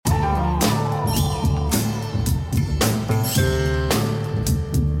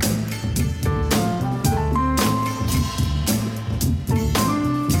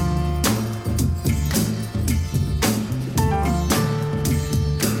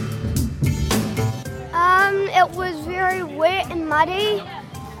It was very wet and muddy,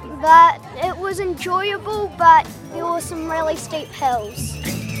 but it was enjoyable, but there were some really steep hills.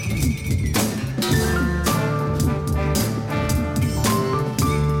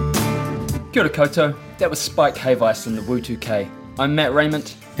 Kia ora koutou, that was Spike Havice in the Wu2K. I'm Matt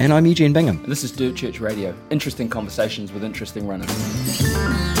Raymond. And I'm Eugene Bingham. And this is Dirt Church Radio. Interesting conversations with interesting runners.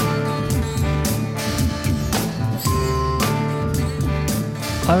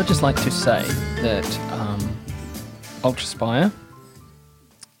 I would just like to say that Ultraspire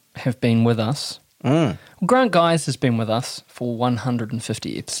have been with us. Grant Guys has been with us for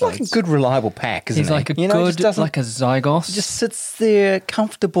 150 episodes. Like a good, reliable pack, isn't he? He's like a good, like a Zygos. Just sits there,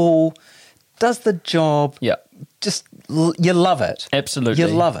 comfortable, does the job. Yeah. Just, you love it. Absolutely. You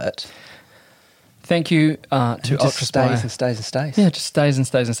love it. Thank you to Ultraspire. Stays and stays. Yeah, just stays and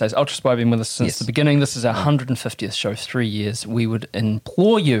stays and stays. Ultraspire have been with us since the beginning. This is our 150th show, 3 years. We would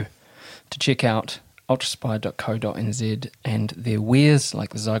implore you to check out ultraspire.co.nz and their wares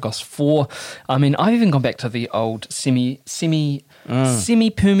like the Zygos 4. I mean, I've even gone back to the old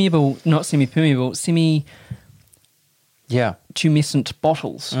semi-permeable, not semi-permeable, tumescent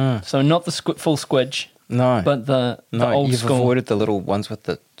bottles. So not the full squidge. No. But the old you've school. avoided the little ones with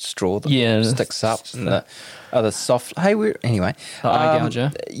the straw that sticks up and the other soft. Hey, anyway. The eye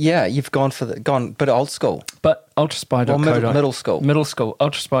gouger. Yeah, you've gone a bit old school. But ultraspire.co. Middle school. Middle school.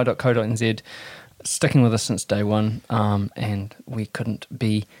 Ultraspire.co.nz. Sticking with us since day one. And we couldn't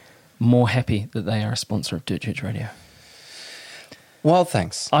be more happy that they are a sponsor of Dirt Church Radio. Wild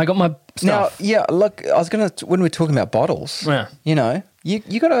Things. I got my stuff. Now, look, I was going to, when we were talking about bottles, you know,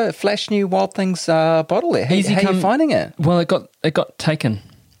 you got a flash new Wild Things bottle there. How are you finding it? Well, it got taken.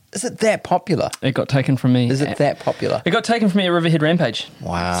 Is it that popular? It got taken from me. Is it that popular? It got taken from me at Riverhead Rampage.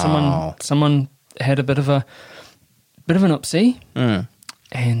 Wow. Someone had a bit of an upsie.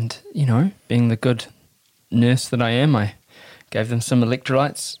 And, you know, being the good nurse that I am, I gave them some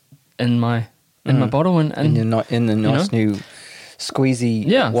electrolytes in my bottle. And you're not in the nice new squeezy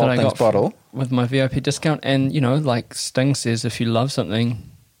Wild Things bottle. With my VIP discount. And, you know, like Sting says, if you love something,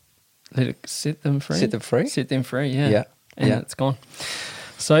 let it set them free. Set them free? Set them free, yeah. Yeah. And it's gone.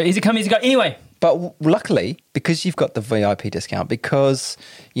 So easy come, easy go. Anyway. But luckily, because you've got the VIP discount, because,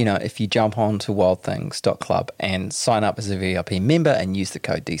 you know, if you jump on to wildthings.club and sign up as a VIP member and use the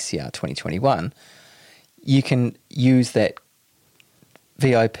code DCR2021, you can use that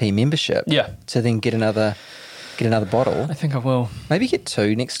VIP membership to then get another bottle. I think I will. Maybe get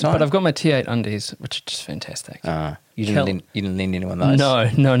 2 next time. But I've got my T8 undies, which are just fantastic. You didn't lend anyone those? No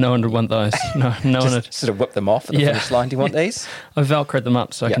one would want those. No one would. Sort of whip them off at the finish line. Do you want these? I velcroed them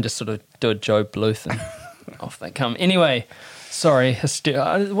up so I can just sort of do a Joe Bluth and off they come. Anyway, sorry, what's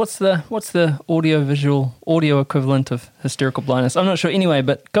the audio equivalent of hysterical blindness? I'm not sure. Anyway,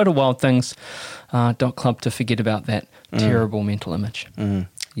 but go to wildthings.club to forget about that terrible mental image.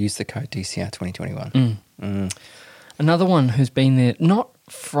 Use the code DCR2021. Another one who's been there, not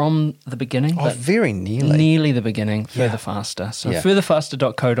from the beginning, but very nearly the beginning, Further Faster. So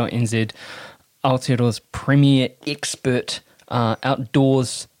furtherfaster.co.nz, Aotearoa's premier expert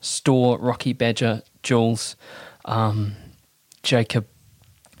outdoors store, Rocky Badger, Jules, Jacob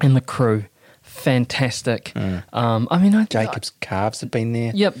and the crew. Fantastic. Jacob's calves have been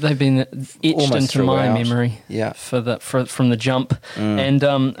there. Yep, they've been etched almost into my throughout. memory. Yeah, from the jump, and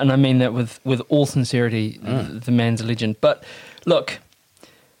I mean that with all sincerity. The man's a legend. But look,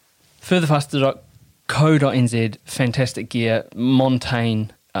 furtherfaster.co.nz, fantastic gear,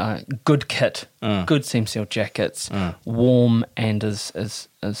 Montane, good kit, good seam seal jackets, warm and as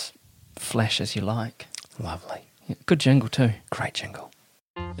flash as you like. Lovely. Yeah, good jingle too. Great jingle.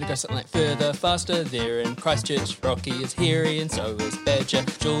 It goes something like further, faster, there in Christchurch. Rocky is hairy and so is Badger.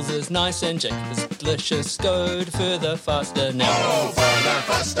 Jules is nice and Jacob is delicious. Go to further, faster now. Oh, further,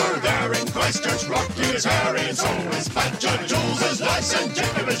 faster, there in Christchurch. Rocky is hairy and so is Badger. Jules is nice and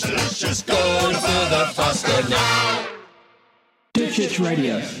Jacob is delicious. Go to further, faster now. Dirt Church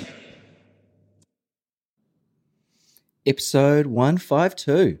Radio. Episode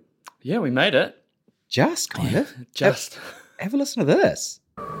 152. Yeah, we made it. Just kind of. Just. Have a listen to this.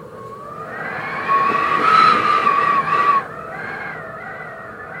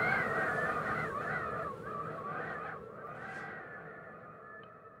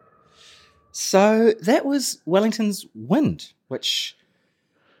 So that was Wellington's Wind, which,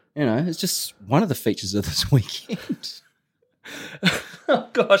 you know, is just one of the features of this weekend. Oh,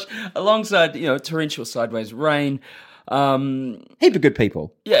 gosh. Alongside, you know, torrential sideways rain. Heap of good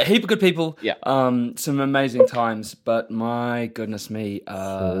people. Yeah, heap of good people. Yeah. Some amazing times, but my goodness me,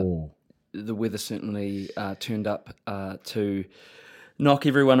 the weather certainly turned up to knock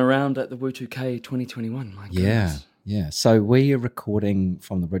everyone around at the Wu2K 2021. My goodness. Yeah. So we are recording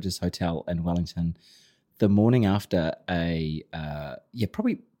from the Bridges Hotel in Wellington the morning after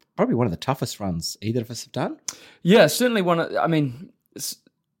probably one of the toughest runs either of us have done. Yeah, certainly one.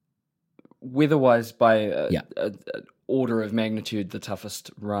 Weather-wise, by a order of magnitude, the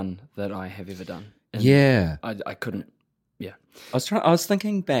toughest run that I have ever done. And I couldn't. Yeah, I was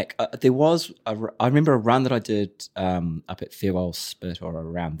thinking back. There was I remember a run that I did up at Farewell Spit or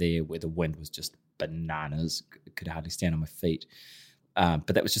around there where the wind was just bananas. Could hardly stand on my feet. But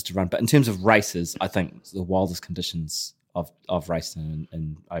that was just a run. But in terms of races, I think the wildest conditions I've raced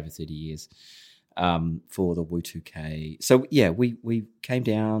in over 30 years for the Wu2K. So yeah, we came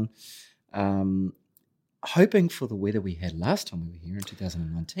down hoping for the weather we had last time we were here in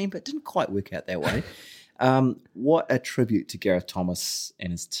 2019, but it didn't quite work out that way. What a tribute to Gareth Thomas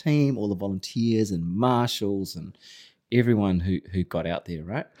and his team, all the volunteers and marshals and everyone who got out there,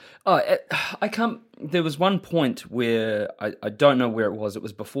 right? Oh, I can't. There was one point where I don't know where it was. It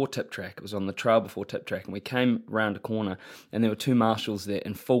was before Tip Track. It was on the trail before Tip Track, and we came round a corner, and there were two marshals there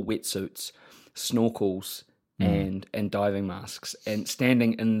in full wetsuits, snorkels, and diving masks, and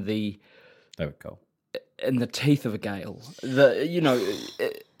standing in the They were cool. in the teeth of a gale.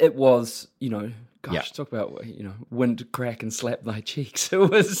 It was gosh, talk about wind crack and slap thy cheeks. It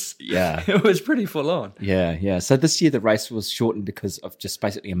was it was pretty full on. Yeah. So this year the race was shortened because of just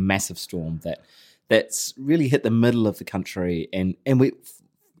basically a massive storm that's really hit the middle of the country, and we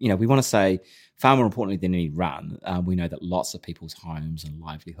want to say far more importantly than any run, we know that lots of people's homes and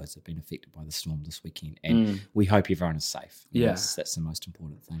livelihoods have been affected by the storm this weekend, and we hope everyone is safe. That's the most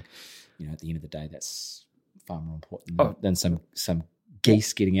important thing. At the end of the day, that's far more important than some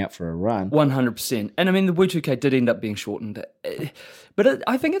geese getting out for a run. 100%. And I mean, the Wu2K did end up being shortened, but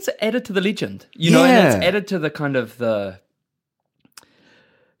I think it's added to the legend, and it's added to the kind of the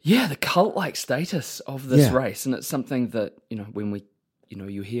cult-like status of this race. And it's something that, when we,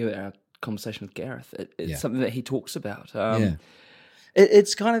 you hear our conversation with Gareth, it's something that he talks about.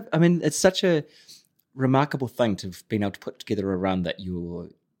 It's kind of, it's such a remarkable thing to have been able to put together a run that you're,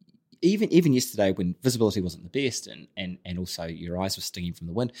 even yesterday when visibility wasn't the best and also your eyes were stinging from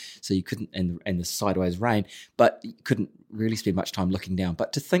the wind, so you couldn't, and the sideways rain, but you couldn't really spend much time looking down.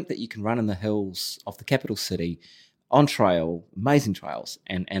 But to think that you can run in the hills of the capital city on trail, amazing trails,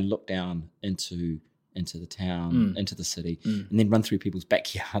 and look down into the town, into the city, and then run through people's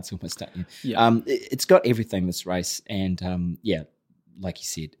backyards almost, don't you? Yeah. It's got everything, this race, and like you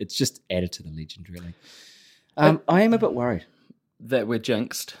said, it's just added to the legend, really. I am a bit worried that we're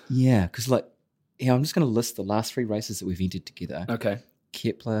jinxed. Yeah, because I'm just going to list the last three races that we've entered together. Okay.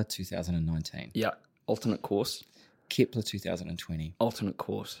 Kepler 2019. Yeah, alternate course. Kepler 2020. Alternate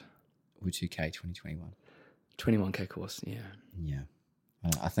course. Wu2K 2021. 21K course, yeah. Yeah.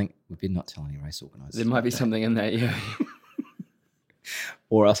 I think we better not tell any race organisers. There might be something in that, yeah.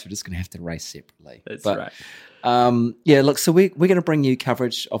 Or else we're just going to have to race separately. That's right. Look, so we're going to bring you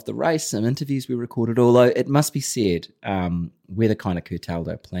coverage of the race, some interviews we recorded, although it must be said, weather kind of curtailed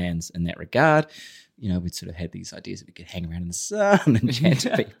our plans in that regard. We'd sort of had these ideas that we could hang around in the sun and chat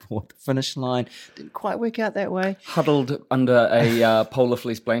to people at the finish line. Didn't quite work out that way. Huddled under a polar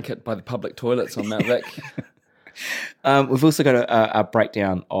fleece blanket by the public toilets on Mount Vic. We've also got a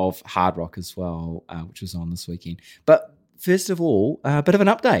breakdown of Hard Rock as well, which was on this weekend. But first of all, a bit of an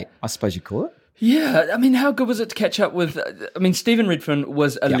update, I suppose you'd call it. Yeah, how good was it to catch up with... Stephen Redfern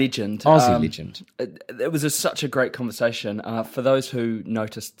was a legend. Aussie legend. It was such a great conversation. For those who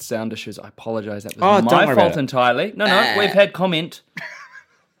noticed sound issues, I apologise. That was my fault entirely. No, we've had comment...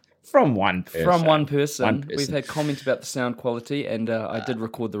 From one person. We've had comment about the sound quality, and I did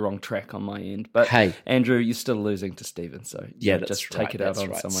record the wrong track on my end. But hey, Andrew, you're still losing to Stephen, so just take it out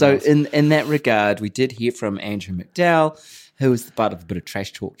on someone else. So in that regard, we did hear from Andrew McDowell, who was the butt of a bit of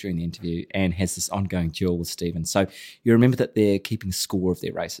trash talk during the interview and has this ongoing duel with Stephen. So you remember that they're keeping score of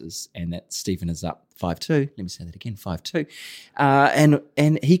their races and that Stephen is up 5-2. Let me say that again, 5-2.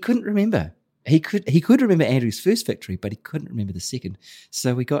 And he couldn't remember. He could remember Andrew's first victory, but he couldn't remember the second.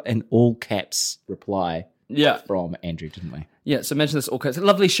 So we got an all caps reply from Andrew, didn't we? Yeah, so imagine this all caps.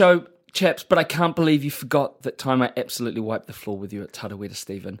 Lovely show, chaps, but I can't believe you forgot that time I absolutely wiped the floor with you at Tarawera,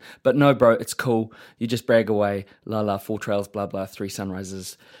 Stephen. But no, bro, it's cool. You just brag away. La la, 4 trails, blah blah, 3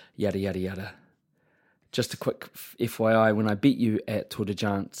 sunrises, yada yada yada. Just a quick FYI, when I beat you at Tour de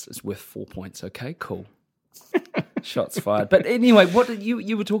France, it's worth 4 points. Okay, cool. Shots fired. But anyway, what did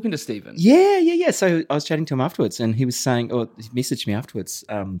you were talking to Stephen? Yeah. So I was chatting to him afterwards, and he was saying, or he messaged me afterwards,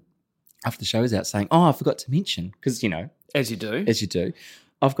 after the show was out, saying, "Oh, I forgot to mention," because as you do,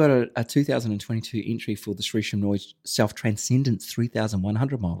 I've got a 2022 entry for the Sri Shamroy Self-Transcendence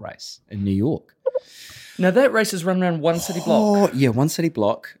 3,100 mile race in New York. Now, that race is run around one city block. Oh, yeah, one city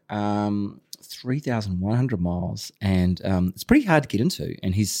block, 3,100 miles. And it's pretty hard to get into.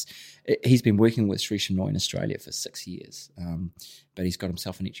 And he's been working with Sri Shamroy in Australia for 6 years. But he's got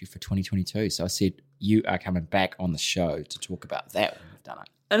himself an entry for 2022. So I said, you are coming back on the show to talk about that when we've done it.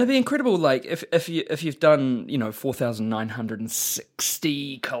 And it'd be incredible, like, if you've done,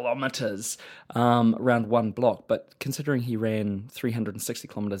 4,960 kilometres around one block, but considering he ran 360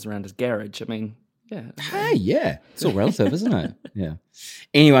 kilometres around his garage, I mean, yeah. Hey, yeah. It's all relative, isn't it? Yeah.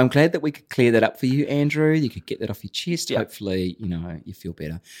 Anyway, I'm glad that we could clear that up for you, Andrew. You could get that off your chest. Yeah. Hopefully, you feel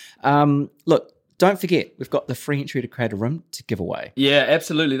better. Look, don't forget, we've got the free entry to Crater Rim to give away. Yeah,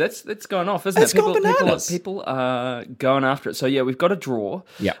 absolutely. That's going off, isn't It's it? gone bananas. People are going after it. So, yeah, we've got a draw.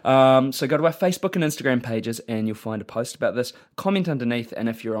 Yeah. So go to our Facebook and Instagram pages and you'll find a post about this. Comment underneath, and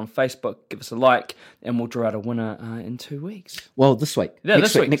if you're on Facebook, give us a like, and we'll draw out a winner in 2 weeks. Well, this week. Yeah,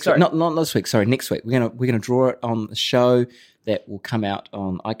 next this week, Next sorry. week. Not this week. Sorry, next week. We're gonna draw it on the show that will come out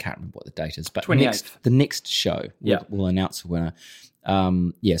on. I can't remember what the date is, but 28th. the next show. We'll announce a winner.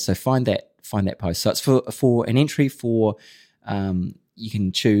 So find that post. So it's for an entry for. You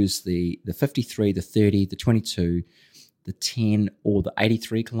can choose the 53, the 30, the 22, the 10, or the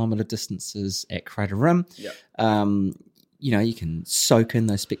 83 kilometre distances at Crater Rim. Yep. You can soak in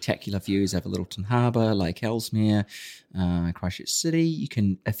those spectacular views over Littleton Harbour, Lake Ellesmere, Christchurch City. You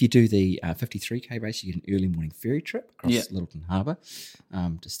can, if you do the 53k race, you get an early morning ferry trip across Littleton Harbour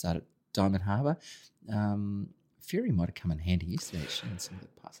to start at Diamond Harbour. Ferry might have come in handy yesterday, actually, in some of the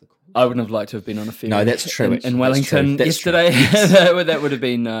parts of the course. I wouldn't have liked to have been on a ferry. No, that's true. In Wellington That's yesterday. true. that would have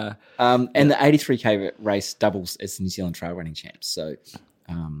been. And the 83k race doubles as the New Zealand Trail Running Champs. So,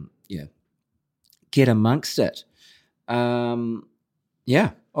 get amongst it. All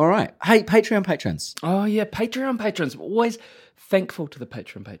right. Hey, Patreon patrons. Oh yeah, Patreon patrons. Always thankful to the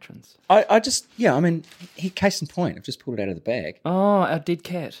Patreon patrons. Case in point, I've just pulled it out of the bag. Oh, our dead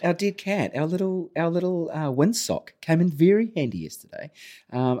cat. Our dead cat, our little windsock came in very handy yesterday.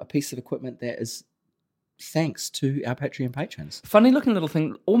 A piece of equipment that is thanks to our Patreon patrons. Funny looking little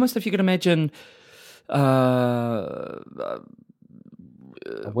thing. Almost if you could imagine. A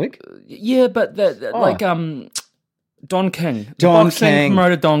wig? Yeah, but like Don King. The Don boxing King.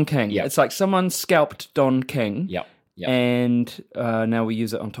 promoter Don King. Yep. It's like someone scalped Don King. Yep. And now we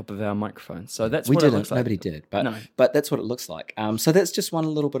use it on top of our microphone. So that's We what didn't. it looks like. Nobody did. But No. but that's what it looks like. So that's just one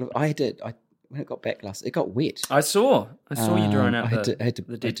little bit of. When it got back it got wet. I saw you drawing out I had to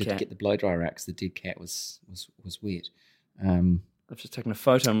the dead cat. get the blow dryer out because the dead cat was wet. I've just taken a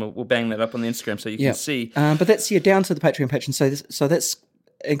photo and we'll bang that up on the Instagram so you can see. But that's down to the Patreon patrons. So that's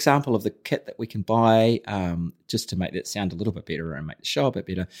an example of the kit that we can buy just to make that sound a little bit better and make the show a bit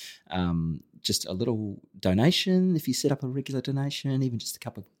better. Just a little donation. If you set up a regular donation, even just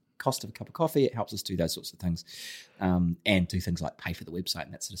cost of a cup of coffee, it helps us do those sorts of things and do things like pay for the website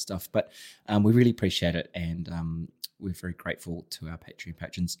and that sort of stuff. But we really appreciate it, and we're very grateful to our Patreon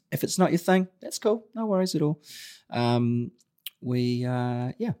patrons. If it's not your thing, that's cool. No worries at all.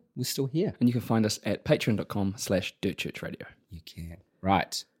 We're still here. And you can find us at patreon.com/dirtchurchradio. You can.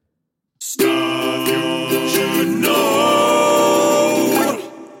 Right. Stuff you should know.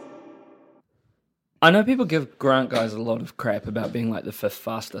 I know people give Grant Guys a lot of crap about being like the 5th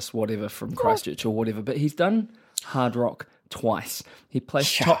fastest whatever from Christchurch or whatever, but he's done Hard Rock twice. He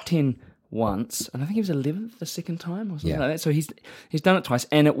placed top 10 once, and I think he was 11th the second time or something like that. So he's done it twice,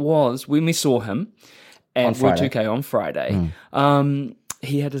 and it was when we saw him at World 2K on Friday.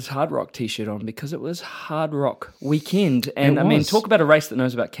 He had his Hard Rock t-shirt on because it was Hard Rock weekend. And I mean, talk about a race that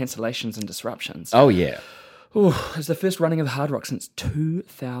knows about cancellations and disruptions. Oh, yeah. Ooh, it's the first running of the Hard Rock since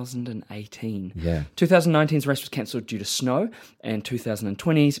 2018. Yeah. 2019's race was cancelled due to snow, and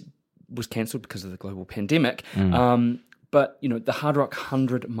 2020's was cancelled because of the global pandemic. But, the Hard Rock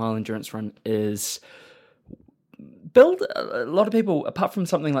 100-mile endurance run is billed, a lot of people, apart from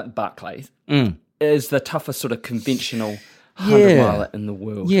something like Barclay, is the toughest sort of conventional 100-miler in the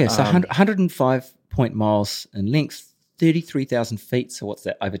world. Yeah, so 105 point miles in length, 33,000 feet, so what's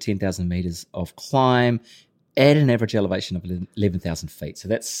that, over 10,000 metres of climb, at an average elevation of 11,000 feet. So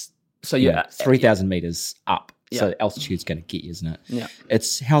that's 3,000 metres up. So altitude's going to get you, isn't it? Yeah.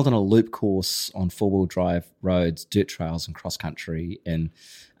 It's held on a loop course on four-wheel drive roads, dirt trails and cross-country in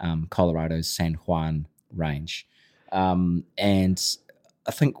Colorado's San Juan range. And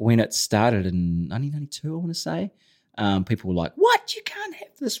I think when it started in 1992, I want to say, people were like, what? You can't have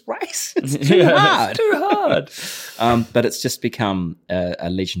this race. It's too hard. It's too hard. But it's just become a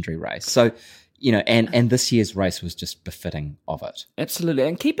legendary race. So, you know, and this year's race was just befitting of it. Absolutely,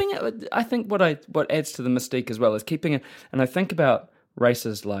 and keeping it. I think what adds to the mystique as well is keeping it. And I think about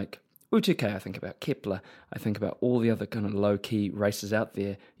races like UTK, I think about Kepler, I think about all the other kind of low key races out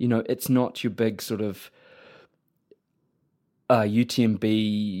there. You know, it's not your big sort of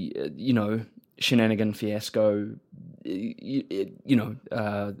UTMB, you know, shenanigan fiasco. You know,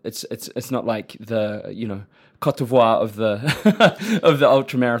 it's not like the, you know, Cote d'Ivoire of the of the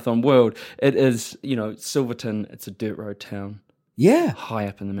ultramarathon world. It is, you know, Silverton. It's a dirt road town. Yeah. High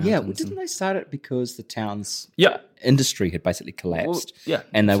up in the mountains. Yeah, well, didn't they start it because the town's Yeah. industry had basically collapsed? Well, yeah,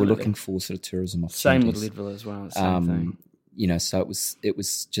 and they were absolutely. looking for sort of tourism Same with opportunities. Leadville as well. Same thing. You know, so it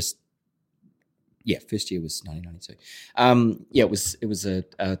was just, yeah, first year was 1992. Yeah, it was a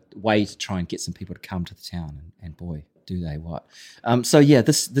way to try and get some people to come to the town, and boy, do they what. So yeah,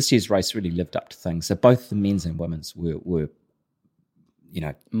 this year's race really lived up to things. So both the men's and women's were you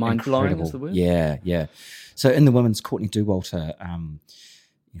know, Mind-blowing incredible. is the word? Yeah. So in the women's, Courtney Dauwalter,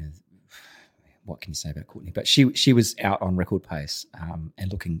 you know, what can you say about Courtney? But she was out on record pace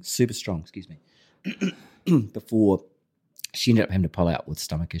and looking super strong, excuse me, before she ended up having to pull out with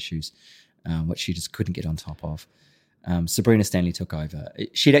stomach issues, which she just couldn't get on top of. Sabrina Stanley took over.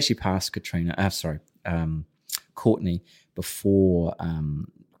 She'd actually passed Courtney before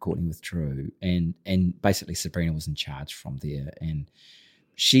Courtney withdrew, and basically Sabrina was in charge from there, and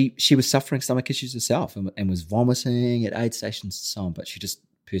she was suffering stomach issues herself and was vomiting at aid stations and so on, but she just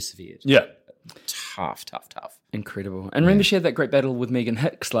persevered. Yeah. Tough. Incredible. And remember she had that great battle with Megan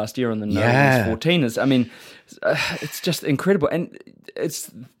Hicks last year on the Yeah. 14ers. I mean, it's just incredible. And it's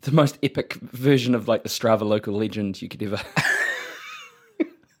the most epic version of like the Strava local legend you could ever...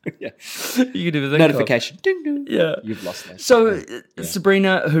 Yeah. You could ever think Notification. Ding, ding. of. Yeah. You've lost that. So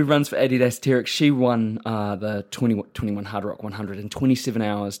Sabrina, who runs for Adidas Terrex, she won the 21 Hard Rock 100 in 27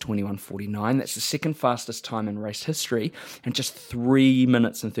 hours, 21:49. That's the second fastest time in race history, and just 3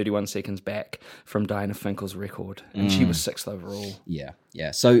 minutes and 31 seconds back from Diana Finkel's record. And she was sixth overall. Yeah.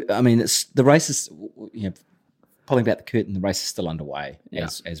 So I mean, it's the race is, you know, pulling back the curtain. The race is still underway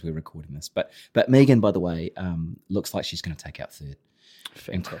as we're recording this. But Megan, by the way, looks like she's going to take out third.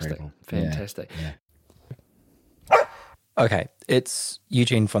 Incredible. Fantastic. Yeah. Okay, it's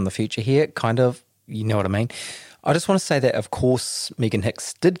Eugene from the future here, kind of, you know what I mean. I just want to say that, of course, Megan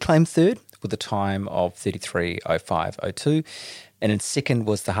Hicks did claim third with a time of 33:05:02, and in second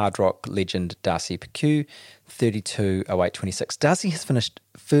was the hard rock legend Darcy Picou, 32:08:26. Darcy has finished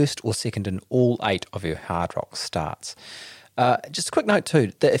first or second in all 8 of her hard rock starts. Just a quick note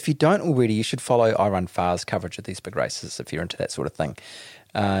too, that if you don't already, you should follow I Run Far's coverage of these big races if you're into that sort of thing.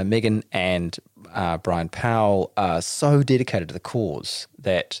 Megan and Brian Powell are so dedicated to the cause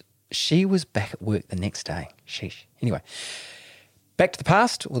that she was back at work the next day. Sheesh. Anyway, back to the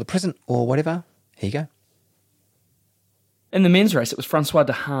past or the present or whatever. Here you go. In the men's race, it was Francois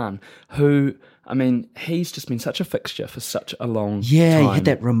Dehaan, who, I mean, he's just been such a fixture for such a long time. He had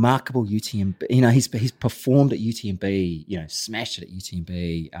that remarkable UTMB. You know, he's performed at UTMB. You know, smashed it at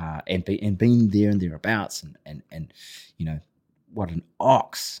UTMB, and been there and thereabouts, and you know, what an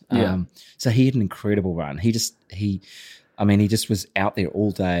ox. Yeah. So he had an incredible run. He just was out there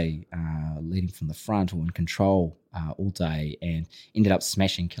all day, leading from the front or in control all day, and ended up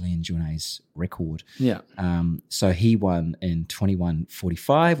smashing Kilian Jornet's record. Yeah. So he won in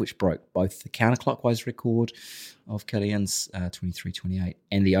 21:45, which broke both the counterclockwise record of Kilian's 23:28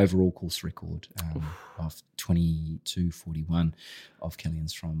 and the overall course record of 22:41 of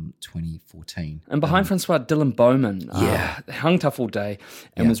Kilian's from 2014. And behind Francois, Dylan Bowman hung tough all day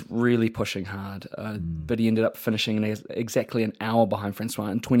and was really pushing hard. But he ended up finishing exactly an hour behind Francois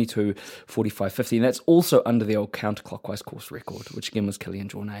in 22:45:50. And that's also under the old counterclockwise course record, which again was Kilian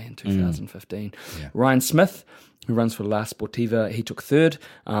Jornet in 2015. Ryan Smith, who runs for La Sportiva, he took third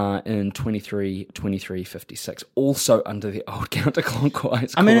in 23:56, also under the old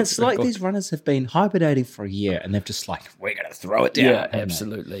counterclockwise. I mean, it's record. like these runners have been hibernating for a year, and they've just like, we're going to throw it down. Yeah, haven't they?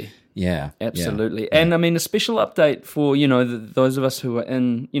 absolutely. Yeah, Absolutely. Yeah. And I mean, a special update for, you know, those of us who are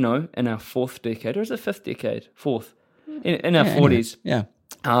in, you know, in our fourth decade, or is it fifth decade? Fourth. In our 40s. Yeah.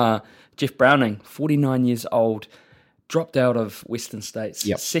 Jeff Browning, 49 years old, dropped out of Western States,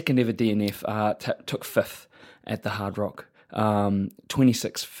 second ever DNF, took fifth at the Hard Rock.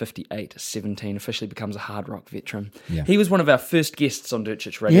 26:58:17, officially becomes a Hard Rock veteran. Yeah. He was one of our first guests on Dirt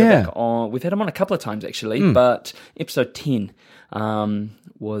Church Radio. Yeah. Back on, we've had him on a couple of times actually, but episode 10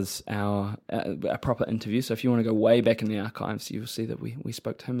 was our proper interview. So if you want to go way back in the archives, you'll see that we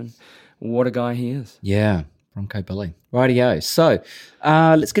spoke to him, and what a guy he is. Yeah. Bronco Billy. Rightio. So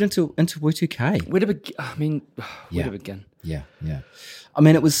let's get into Y2K. Where to begin? I mean, where to begin? Yeah. I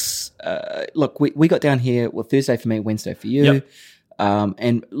mean, it was, look, we got down here, well, Thursday for me, Wednesday for you. Yep.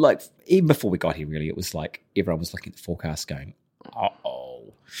 And like, even before we got here, really, it was like everyone was looking at the forecast going,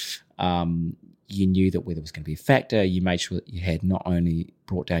 uh-oh. You knew that weather was going to be a factor. You made sure that you had not only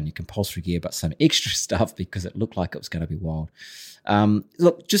brought down your compulsory gear, but some extra stuff because it looked like it was going to be wild.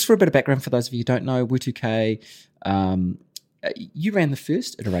 Look, just for a bit of background for those of you who don't know, Wu2K, you ran the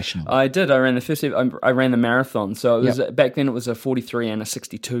first iteration of it. I did. I ran the first. I ran the marathon. So it was back then. It was a 43 and a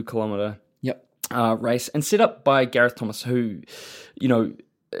 62 kilometer race, and set up by Gareth Thomas, who,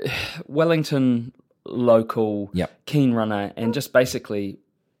 Wellington local, keen runner, and just basically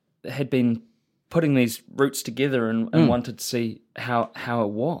had been putting these routes together and wanted to see how it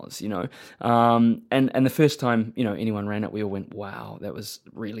was, and the first time anyone ran it, we all went, wow, that was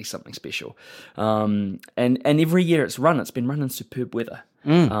really something special. And every year it's been run in superb weather.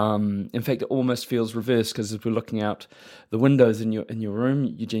 In fact, it almost feels reversed, because as we're looking out the windows in your room,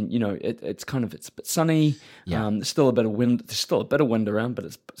 Eugene, it's a bit sunny. There's still a bit of wind. There's still a bit of wind around, but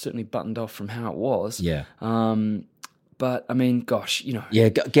it's certainly buttoned off from how it was. But I mean, gosh, Yeah,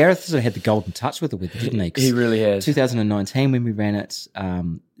 Gareth sort of had the golden touch with it, didn't he? 'Cause he really has. 2019 when we ran it,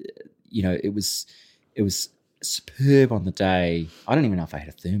 it was superb on the day. I don't even know if I had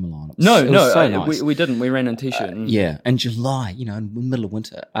a thermal on. It was so nice. we didn't. We ran in t-shirt. In July, in the middle of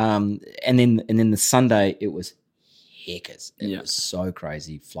winter. And then the Sunday, it was heckers. It was so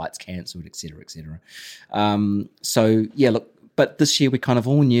crazy. Flights cancelled, et cetera, et cetera. Look, but this year we kind of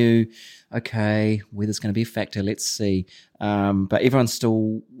all knew, okay, weather's going to be a factor. Let's see. But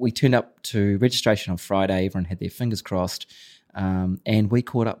we turned up to registration on Friday. Everyone had their fingers crossed. And we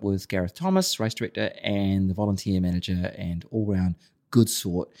caught up with Gareth Thomas, race director, and the volunteer manager, and all-round good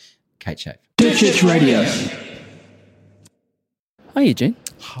sort, Kate Shape. Ditch Radio. Hi, Eugene.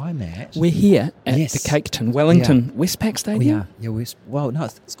 Hi, Matt. We're here at the Caketon Wellington Westpac Stadium. We are. Yeah,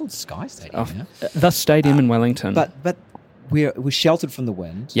 it's called Sky Stadium now. The stadium in Wellington. But we're sheltered from the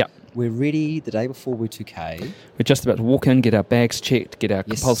wind. Yep. We're ready the day before Wu2K. We're just about to walk in, get our bags checked, get our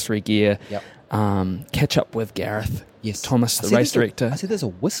compulsory gear, catch up with Gareth Thomas, the race director. I said there's a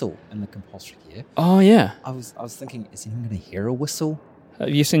whistle in the compulsory gear. Oh, yeah. I was thinking, is anyone going to hear a whistle? Have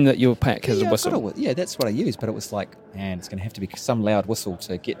you seen that your pack has a whistle? That's what I use, but it was like, man, it's going to have to be some loud whistle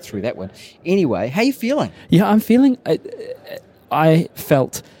to get through that one. Anyway, how you feeling? Yeah, I'm feeling... I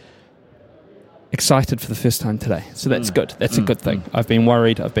felt excited for the first time today, so that's good. That's a good thing. I've been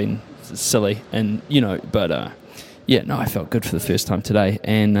worried, I've been silly, and but I felt good for the first time today,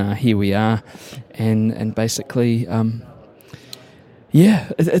 and here we are, and basically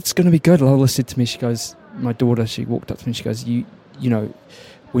it's going to be good. Lola said to me, she goes, my daughter, she walked up to me and she goes, you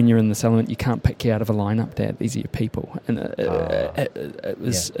when you're in this element, you can't pick you out of a lineup, Dad. These are your people, and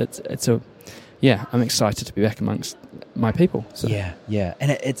I'm excited to be back amongst my people. So. Yeah,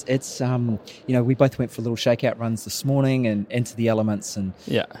 and it's we both went for little shakeout runs this morning and into the elements, and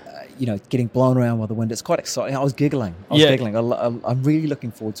getting blown around by the wind. It's quite exciting. I was giggling. I'm really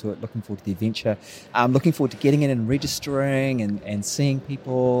looking forward to it. Looking forward to the adventure. I'm looking forward to getting in and registering and seeing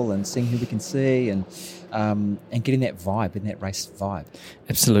people and seeing who we can see and getting that vibe and that race vibe.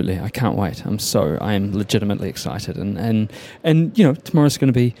 Absolutely, I can't wait. I am legitimately excited, and tomorrow's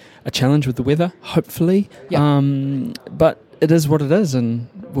going to be a challenge with the weather, hopefully. But it is what it is, and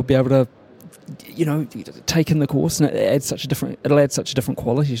we'll be able to, take in the course, and it'll add such a different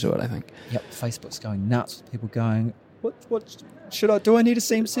quality to it, I think. Yep, Facebook's going nuts with people going, what should I do? I need a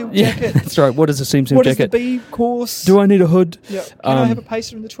seam seal jacket. Yeah, that's right. What is a seam seal jacket? What is the B course? Do I need a hood? Yeah. Can I have a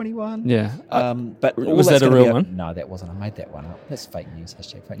pacer in the 21? Yeah. But was that a real one? No, that wasn't. I made that one up. That's fake news.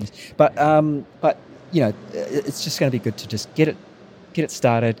 #fake news. But it's just going to be good to just get it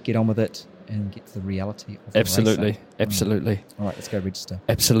started, get on with it, and get to the reality of the Absolutely. race. Absolutely. All right, let's go register.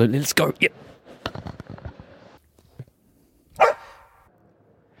 Absolutely. Let's go. Yep.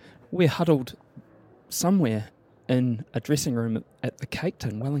 We're huddled somewhere in a dressing room at the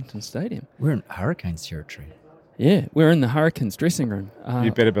Caketon Wellington Stadium. We're in Hurricanes territory. Yeah, we're in the Hurricanes dressing room.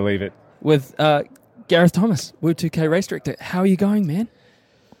 You better believe it. With Gareth Thomas, Wu2K race director. How are you going, man?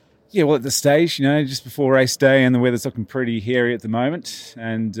 Yeah, well, at the stage, just before race day, and the weather's looking pretty hairy at the moment.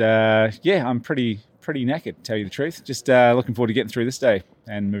 And I'm pretty knackered, to tell you the truth. Just looking forward to getting through this day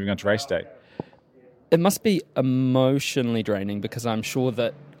and moving on to race day. It must be emotionally draining, because I'm sure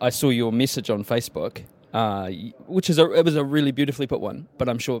that I saw your message on Facebook, it was a really beautifully put one, but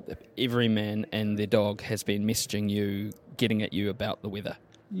I'm sure every man and their dog has been messaging you, getting at you about the weather.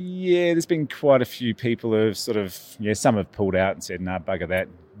 Yeah, there's been quite a few people who have some have pulled out and said, nah, bugger that.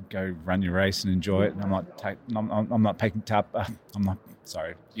 go run your race and enjoy it. And I'm not taking I'm not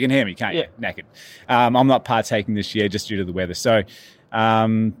sorry. You can hear me, can't you? Knackered. I'm not partaking this year just due to the weather. So I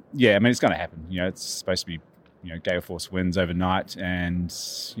mean, it's going to happen. It's supposed to be gale force winds overnight, and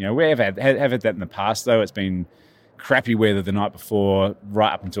we have had that in the past. Though it's been crappy weather the night before,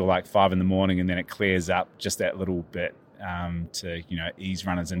 right up until like 5 a.m, and then it clears up just that little bit to ease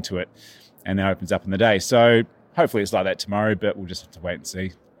runners into it, and then opens up in the day. So hopefully it's like that tomorrow, but we'll just have to wait and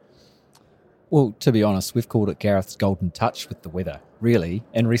see. Well, to be honest, we've called it Gareth's golden touch with the weather, really,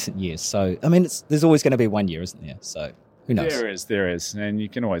 in recent years. So, I mean, there's always going to be 1 year, isn't there? So, who knows? There is. And you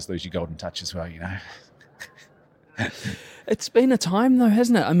can always lose your golden touch as well, It's been a time, though,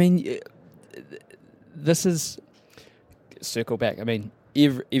 hasn't it? I mean, this is... Circle back. I mean,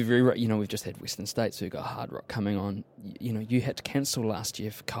 every we've just had Western States who got Hard Rock coming on. You had to cancel last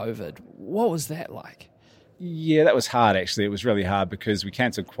year for COVID. What was that like? Yeah, that was hard, actually. It was really hard because we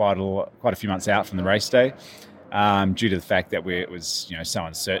cancelled quite a few months out from the race day due to the fact that it was so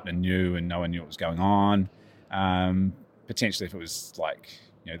uncertain and new and no one knew what was going on. Potentially, if it was like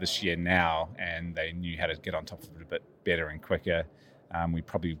this year now and they knew how to get on top of it a bit better and quicker, we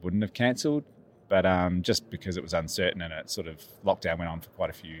probably wouldn't have cancelled. But just because it was uncertain and it sort of lockdown went on for quite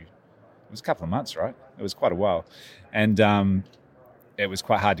a few, it was a couple of months, right? It was quite a while. And it was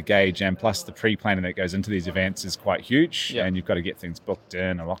quite hard to gauge. And plus the pre-planning that goes into these events is quite huge. Yep. And you've got to get things booked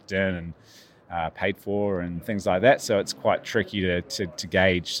in and locked in and paid for and things like that. So it's quite tricky to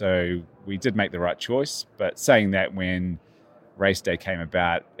gauge. So we did make the right choice. But saying that, when race day came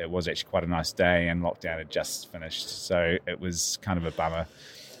about, it was actually quite a nice day and lockdown had just finished. So it was kind of a bummer.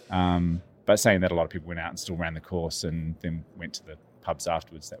 But saying that, a lot of people went out and still ran the course and then went to the pubs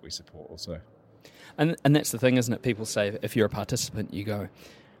afterwards that we support also. And that's the thing, isn't it? People say if you're a participant, you go,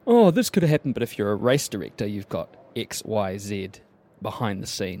 oh, this could have happened. But if you're a race director, you've got X, Y, Z behind the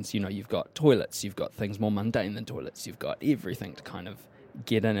scenes. You've got toilets, you've got things more mundane than toilets, you've got everything to kind of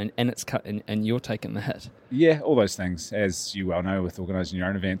get in, and it's cut, and you're taking the hit. Yeah, all those things. As you well know, with organising your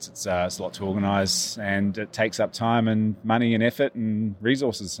own events, it's a lot to organise, and it takes up time and money and effort and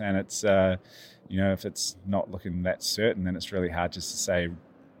resources. And it's if it's not looking that certain, then it's really hard just to say.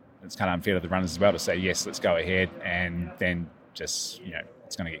 It's kind of unfair to the runners as well to say yes, let's go ahead, and then just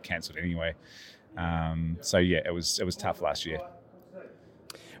it's going to get cancelled anyway. So yeah, it was tough last year.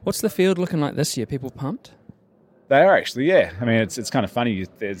 What's the field looking like this year? People pumped? They are actually, yeah. I mean, it's kind of funny.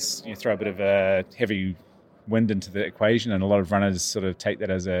 You throw a bit of a heavy wind into the equation, and a lot of runners sort of take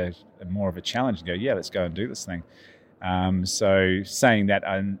that as a more of a challenge and go, yeah, let's go and do this thing. So saying that,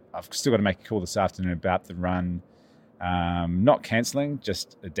 I've still got to make a call this afternoon about the run. Not cancelling,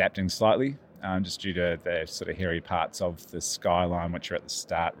 just adapting slightly, just due to the sort of hairy parts of the skyline, which are at the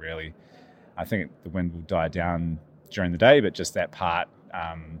start, really. I think the wind will die down during the day, but just that part,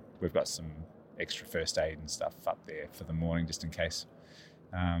 we've got some extra first aid and stuff up there for the morning, just in case.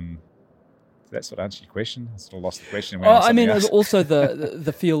 That sort of answer your question? I sort of lost the question. I mean, also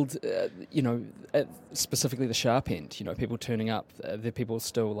the field, specifically the sharp end, people turning up, the people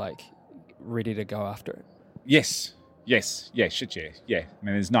still like ready to go after it. Yes. Yeah. I mean,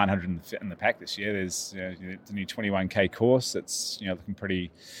 there's 900 in the pack this year. There's the new 21k course. It's looking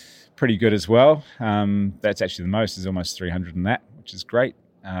pretty good as well. That's actually the most. There's almost 300 in that, which is great.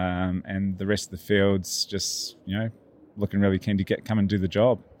 And the rest of the field's just looking really keen to come and do the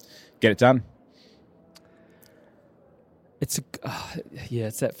job, get it done. It's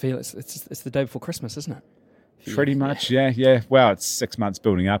that feel. It's the day before Christmas, isn't it? Pretty much, yeah. Well, it's 6 months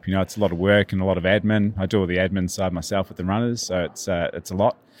building up. It's a lot of work and a lot of admin. I do all the admin side myself with the runners, so it's a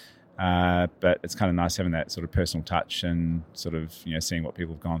lot. But it's kind of nice having that sort of personal touch and sort of seeing what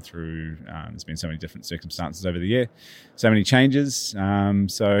people have gone through. There's been so many different circumstances over the year, so many changes.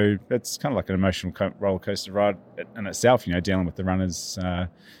 So it's kind of like an emotional roller coaster ride in itself. Dealing with the runners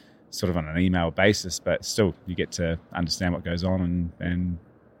sort of on an email basis, but still you get to understand what goes on and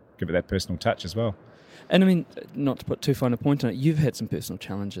give it that personal touch as well. And I mean, not to put too fine a point on it, you've had some personal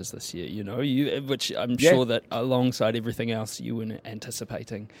challenges this year, which I'm sure that alongside everything else you were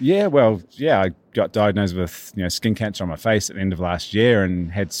anticipating. Yeah, I got diagnosed with skin cancer on my face at the end of last year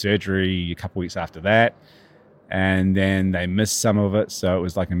and had surgery a couple of weeks after that. And then they missed some of it, so it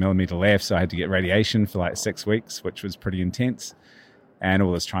was like a millimetre left, so I had to get radiation for like 6 weeks, which was pretty intense. And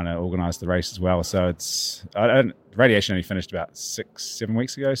all this trying to organise the race as well. So radiation only finished about 6-7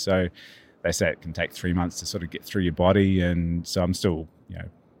 weeks ago, so they say it can take 3 months to sort of get through your body, and so I'm still,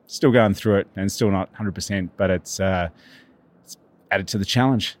 still going through it and still not 100%, but it's added to the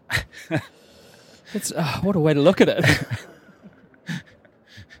challenge. It's what a way to look at it.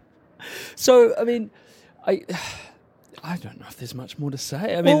 So, I mean, I don't know if there's much more to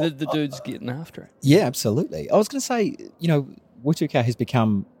say. I mean, Well, the dude's getting after it. Yeah, absolutely. I was going to say, Waitukā has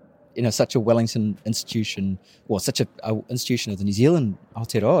become, such a Wellington institution, or such a institution of the New Zealand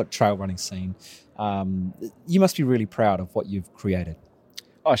Aotearoa trail running scene. You must be really proud of what you've created.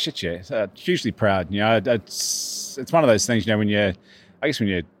 Oh shit, yeah! Hugely proud. It's one of those things. When you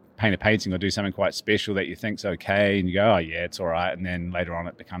paint a painting or do something quite special that you think's okay, and you go, oh yeah, it's all right, and then later on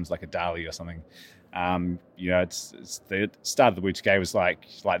it becomes like a Dali or something. It's the start of the Waitukā was like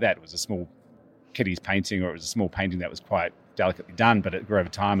that. It was a small kiddie's painting, or it was a small painting that was quite delicately done, but it grew over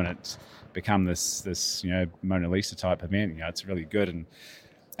time and it's become this Mona Lisa type event. It's really good, and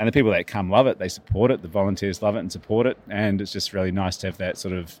the people that come love it. They support it. The volunteers love it and support it, and it's just really nice to have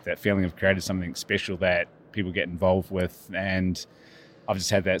that feeling of created something special that people get involved with. And I've just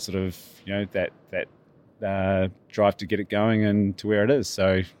had that sort of that drive to get it going and to where it is.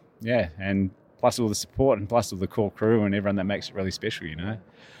 So yeah, and plus all the support and plus all the core crew and everyone that makes it really special.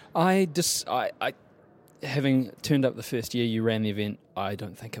 I having turned up the first year you ran the event, I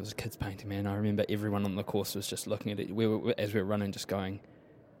don't think it was a kids painting, man. I remember everyone on the course was just looking at it as we were running, just going,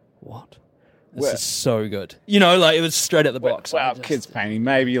 "What? This is so good." It was straight out the box. Well, kids painting,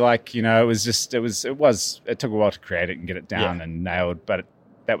 maybe it took a while to create it and get it down and nailed, but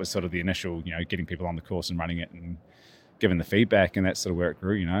that was sort of the initial, getting people on the course and running it and giving the feedback, and that's sort of where it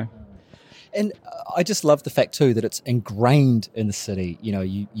grew, And I just love the fact too that it's ingrained in the city.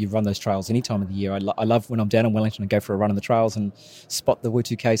 You run those trails any time of the year. I love when I'm down in Wellington and go for a run on the trails and spot the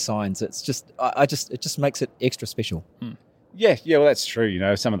Waitukā signs. It's just, it just makes it extra special. Yeah, well, that's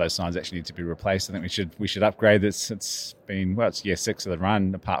true. Some of those signs actually need to be replaced. I think we should upgrade this. It's been it's year 6 of the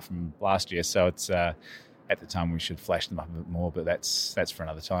run, apart from last year. So it's at the time we should flash them up a bit more. But that's for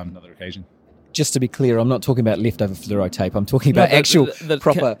another time, another occasion. Just to be clear, I'm not talking about leftover fluoro tape. I'm talking about actual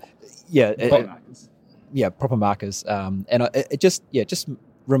proper, proper markers. And it just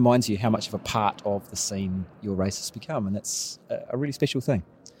reminds you how much of a part of the scene your race has become, and that's a really special thing.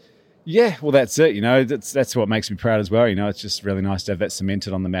 Yeah, well, that's it. That's what makes me proud as well. It's just really nice to have that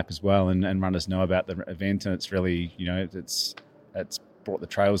cemented on the map as well, and runners know about the event, and it's really, it's brought the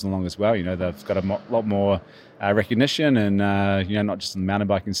trails along as well. They've got a lot more recognition, and not just in the mountain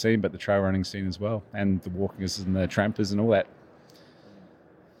biking scene, but the trail running scene as well, and the walkers and the trampers and all that.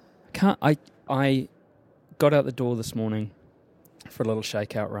 I got out the door this morning for a little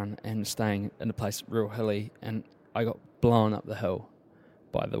shakeout run and staying in a place real hilly, and I got blown up the hill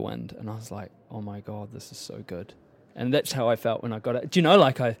by the wind, and I was like, oh my God, this is so good. And that's how I felt when I got it.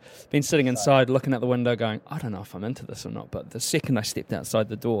 I've been sitting inside looking out the window going, I don't know if I'm into this or not, but the second I stepped outside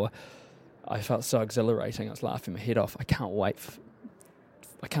the door, I felt so exhilarating. I was laughing my head off. I can't wait.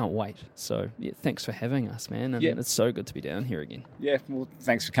 So yeah, thanks for having us, man. And it's so good to be down here again. Yeah, well,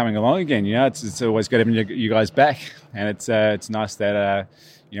 thanks for coming along again. It's always good having you guys back, and it's nice that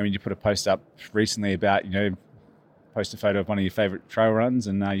when you put a post up recently about post a photo of one of your favourite trail runs,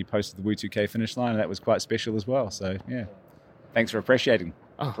 and you posted the Waitukā finish line, and that was quite special as well. So yeah, thanks for appreciating.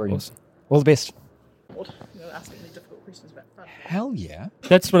 Oh, awesome. All the best. You're going to ask any difficult questions about fun. Hell yeah.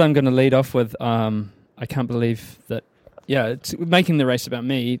 That's what I'm going to lead off with. I can't believe that. Yeah, it's making the race about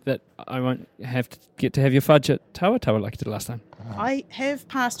me that I won't have to get to have your fudge at Tawa like I did last time. I have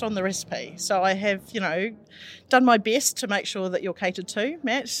passed on the recipe, so I have, done my best to make sure that you're catered to,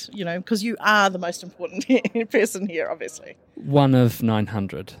 Matt, because you are the most important person here, obviously. One of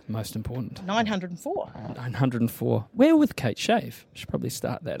 900, most important. 904. 904. We're with Kate Shave. Should probably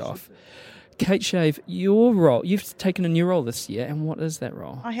start that off. Kate Shave, your role, you've taken a new role this year, and what is that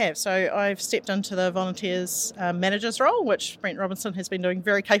role? I have. So I've stepped into the volunteers manager's role, which Brent Robinson has been doing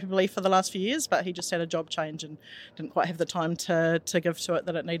very capably for the last few years, but he just had a job change and didn't quite have the time to give to it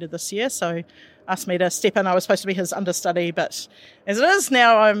that it needed this year. So asked me to step in. I was supposed to be his understudy, but as it is,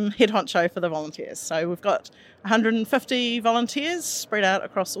 now I'm head honcho for the volunteers. So we've got 150 volunteers spread out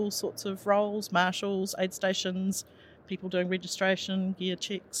across all sorts of roles, marshals, aid stations, people doing registration, gear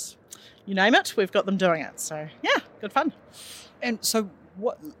checks. You name it, we've got them doing it. So, yeah, good fun. And so,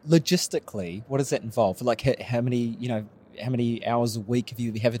 what logistically, what does that involve? Like, how many hours a week have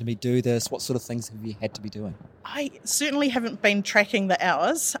you having to do this? What sort of things have you had to be doing? I certainly haven't been tracking the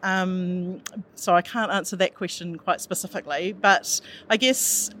hours, so I can't answer that question quite specifically. But I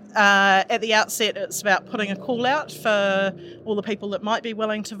guess at the outset, it's about putting a call out for all the people that might be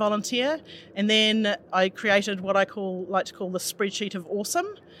willing to volunteer. And then I created what I like to call the spreadsheet of awesome,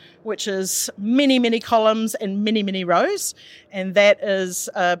 which is many, many columns and many, many rows. And that is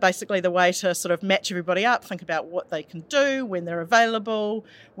basically the way to sort of match everybody up, think about what they can do, when they're available,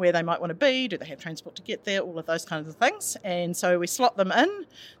 where they might want to be, do they have transport to get there, all of those kinds of things. And so we slot them in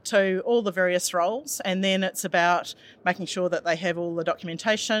to all the various roles, and then it's about making sure that they have all the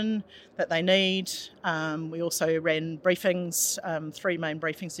documentation that they need. We also ran briefings, 3 main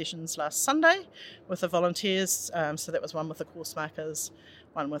briefing sessions last Sunday with the volunteers. So that was one with the course markers,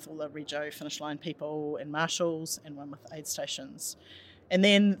 one with all the Rego finish line people and marshals, and one with aid stations. And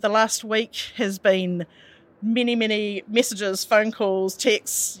then the last week has been many, many messages, phone calls,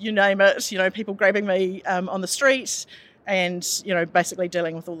 texts, you name it, people grabbing me on the street and, basically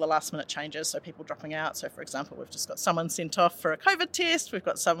dealing with all the last minute changes, so people dropping out. So, for example, we've just got someone sent off for a COVID test, we've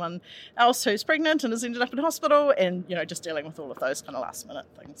got someone else who's pregnant and has ended up in hospital, and, just dealing with all of those kind of last minute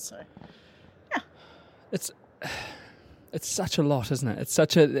things. So, yeah. It's such a lot, isn't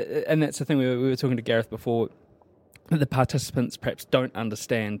it? And that's the thing we were talking to Gareth before. The participants perhaps don't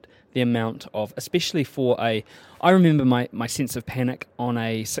understand the amount of, especially for I remember my sense of panic on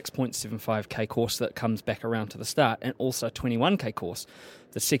a 6.75k course that comes back around to the start, and also a 21k course.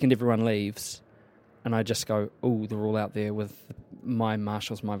 The second everyone leaves, and I just go, oh, they're all out there with my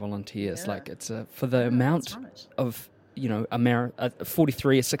marshals, my volunteers. Yeah. Like for the amount of, a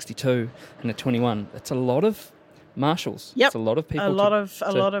 43, a 62, and a 21. It's a lot of marshals. Yep. It's a lot of people. A lot of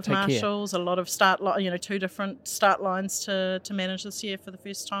take marshals, care. a lot of two different start lines to manage this year for the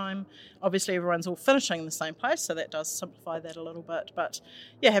first time. Obviously, everyone's all finishing in the same place, so that does simplify that a little bit. But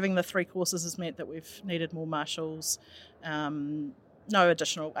yeah, having the 3 courses has meant that we've needed more marshals. No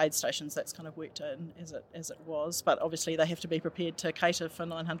additional aid stations. That's kind of worked in as it was, but obviously they have to be prepared to cater for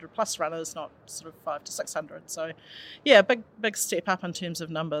 900 plus runners, not sort of 500 to 600. So yeah, big step up in terms of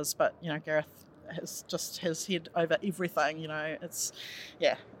numbers. But Gareth has his head over everything.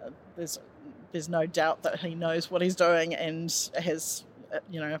 There's no doubt that he knows what he's doing and has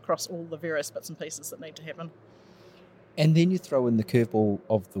across all the various bits and pieces that need to happen. And then you throw in the curveball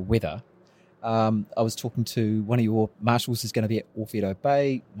of the weather. I was talking to one of your marshals who's going to be at Orfeo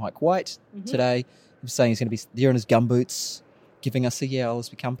Bay, Mike White, today. He was saying he's going to be there in his gumboots, giving us a yell as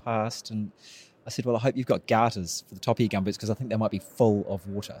we come past. And I said, well, I hope you've got garters for the top of your gumboots, because I think they might be full of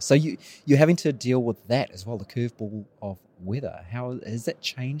water. So you're having to deal with that as well, the curveball of weather. How has that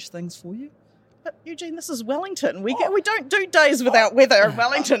changed things for you? But Eugene, this is Wellington. We don't do days without weather in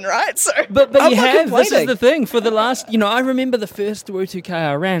Wellington, right? So, but you have. This is the thing. For the last, I remember the first Wu2K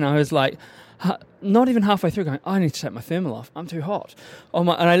I ran. I was like, not even halfway through, going, I need to take my thermal off. I'm too hot. And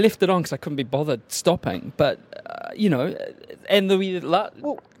I left it on because I couldn't be bothered stopping. But and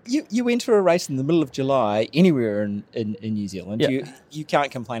well, you enter a race in the middle of July anywhere in New Zealand. Yeah. You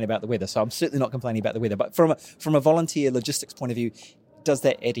can't complain about the weather. So I'm certainly not complaining about the weather. But from a volunteer logistics point of view, does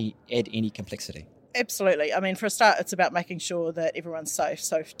that add any complexity? Absolutely. I mean, for a start, it's about making sure that everyone's safe.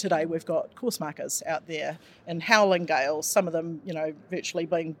 So today we've got course markers out there in howling gales, some of them, virtually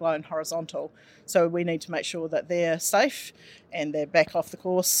being blown horizontal. So we need to make sure that they're safe and they're back off the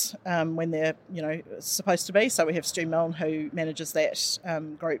course when they're, supposed to be. So we have Stu Milne who manages that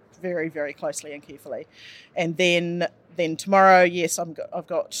group very, very closely and carefully. And then tomorrow, yes, I've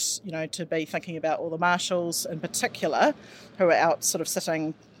got, to be thinking about all the marshals in particular who are out sort of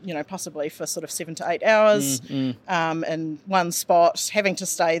sitting, possibly for sort of 7 to 8 hours in one spot, having to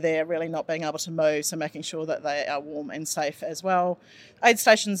stay there, really not being able to move, so making sure that they are warm and safe as well. Aid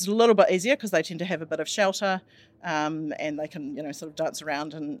stations a little bit easier because they tend to have a bit of shelter and they can, sort of dance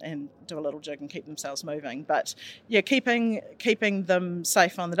around and do a little jig and keep themselves moving. But yeah, keeping them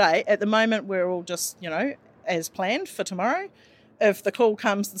safe on the day. At the moment, we're all just, as planned for tomorrow. If the call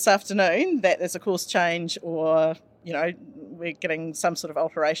comes this afternoon that there's a course change or, we're getting some sort of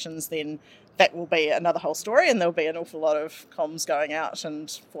alterations, then that will be another whole story, and there'll be an awful lot of comms going out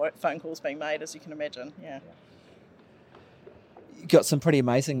and phone calls being made, as you can imagine. Yeah. You've got some pretty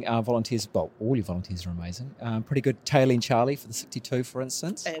amazing volunteers. Well, all your volunteers are amazing. Pretty good. Taylor and Charlie for the 62, for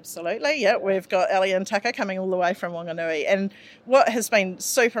instance. Absolutely, yeah. We've got Ali and Tucker coming all the way from Wanganui. And what has been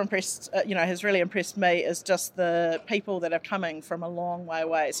super impressed, has really impressed me is just the people that are coming from a long way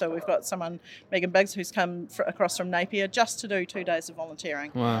away. So we've got someone, Megan Biggs, who's come across from Napier just to do 2 days of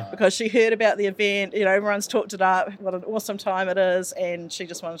volunteering. Wow. Because she heard about the event, everyone's talked it up, what an awesome time it is, and she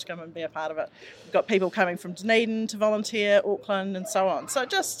just wanted to come and be a part of it. We've got people coming from Dunedin to volunteer, Auckland, and so on. So it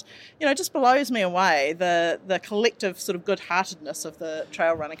just blows me away, the collective sort of good-heartedness of the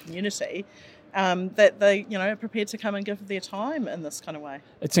trail running community. that they, are prepared to come and give their time in this kind of way.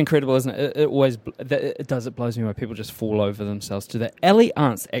 It's incredible, isn't it? It always it blows me away. People just fall over themselves to that. Ellie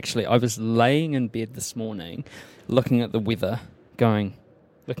Arntz, actually, I was laying in bed this morning, looking at the weather, looking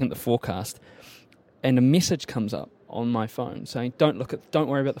at the forecast, and a message comes up on my phone saying, "Don't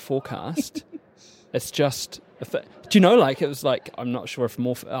worry about the forecast. It's just." Do you know, it was I'm not sure if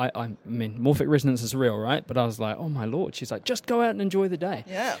morphic resonance is real, right? But I was like, oh my Lord. She's like, just go out and enjoy the day.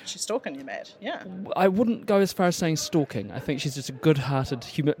 Yeah, she's stalking you, Matt. Yeah. I wouldn't go as far as saying stalking. I think she's just a good-hearted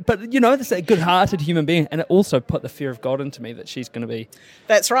human. But, this is a good-hearted human being. And it also put the fear of God into me that she's going to be...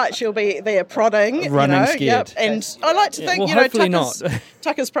 That's right. She'll be there prodding. Running scared. Yep. And I like to think, hopefully not.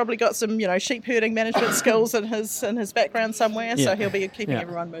 Tucker's probably got some, sheep herding management skills in his background somewhere. So he'll be keeping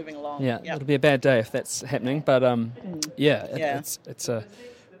everyone moving along. Yeah, it'll be a bad day if that's happening. But, it's a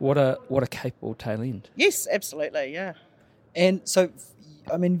what a capable tail end. Yes, absolutely, yeah. And so,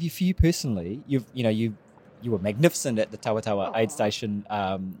 I mean, for you personally, you were magnificent at the Tawatawa Aid Station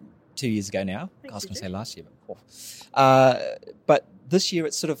 2 years ago now. I was going to say last year, but this year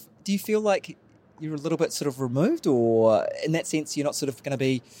it's sort of. Do you feel like you're a little bit sort of removed, or in that sense you're not sort of going to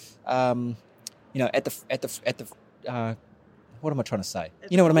be, at the what am I trying to say?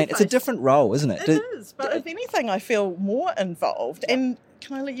 You know what I mean? It's a different role, isn't it? It is, but if anything, I feel more involved. And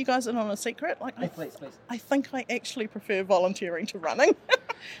can I let you guys in on a secret? Please. I think I actually prefer volunteering to running.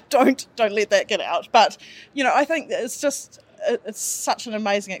 Don't let that get out. But I think it's such an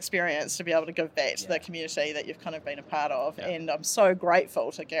amazing experience to be able to give back to the community that you've kind of been a part of. Yeah. And I'm so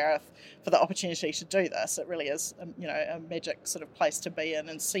grateful to Gareth for the opportunity to do this. It really is, a magic sort of place to be in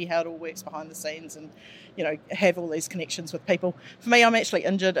and see how it all works behind the scenes and, have all these connections with people. For me, I'm actually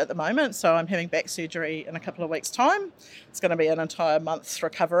injured at the moment, so I'm having back surgery in a couple of weeks' time. It's going to be an entire month's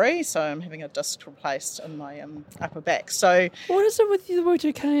recovery, so I'm having a disc replaced in my upper back. So, what is it with the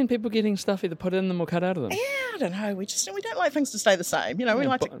Y2K and people getting stuff either put in them or cut out of them? Yeah, I don't know. We don't like things to stay the same. We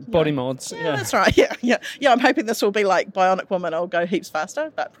like to body mods. Yeah, that's right. Yeah. I'm hoping this will be like Bionic Woman. I'll go heaps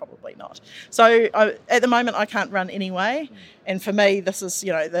faster, but probably not. So at the moment, I can't run anyway. And for me, this is,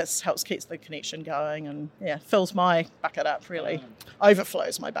 this helps keeps the connection going and, fills my bucket up, really.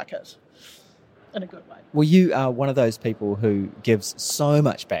 Overflows my bucket in a good way. Well, you are one of those people who gives so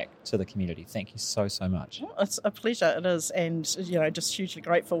much back to the community. Thank you so much. Well, it's a pleasure, it is. And, just hugely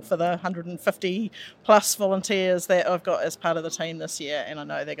grateful for the 150 plus volunteers that I've got as part of the team this year. And I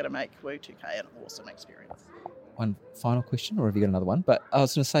know they're going to make Woo 2K an awesome experience. One final question, or have you got another one? But I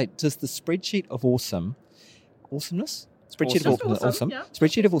was going to say, does the spreadsheet of awesomeness? Spreadsheet of awesome. Yeah.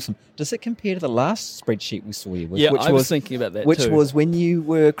 Spreadsheet of awesome. Does it compare to the last spreadsheet we saw you with? Yeah, I was thinking about that which too. Was when you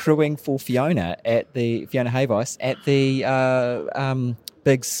were crewing for Fiona Hayvice at the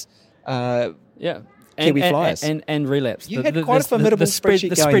Biggs Kiwi Flyers. And Relapse. You had quite a formidable spreadsheet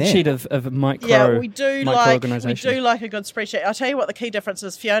the going spreadsheet there. of micro. Yeah, we do like a good spreadsheet. I'll tell you what the key difference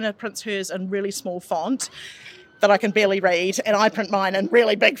is. Fiona prints hers in really small font that I can barely read, and I print mine in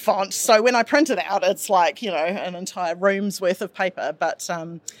really big font. So when I print it out, it's like, an entire room's worth of paper. But,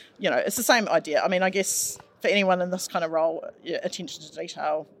 it's the same idea. I mean, I guess for anyone in this kind of role, attention to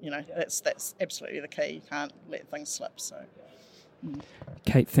detail, that's absolutely the key. You can't let things slip. So,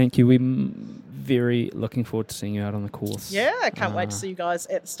 Kate, thank you. We're very looking forward to seeing you out on the course. Yeah, I can't wait to see you guys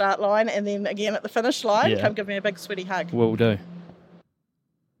at the start line and then again at the finish line. Come give me a big sweaty hug. Will do.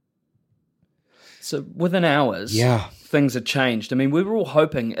 So within hours, things had changed. I mean, we were all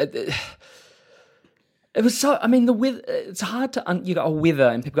hoping. It was so. I mean, the weather. It's hard to. You got weather,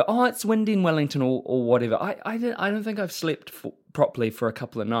 and people go, "Oh, it's windy in Wellington," or whatever. I don't think I've slept properly for a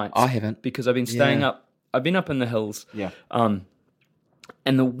couple of nights. I haven't, because I've been staying up. I've been up in the hills. Yeah. And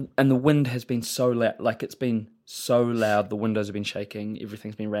the wind has been so loud. Like, it's been so loud. The windows have been shaking.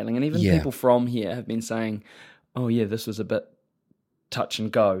 Everything's been rattling, and even people from here have been saying, "Oh yeah, this was a bit touch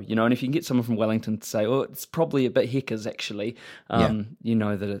and go," and if you can get someone from Wellington to say, "Oh, it's probably a bit heckers," actually, you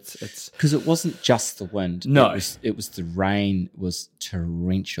know that it's because it wasn't just the wind. No, it was the rain was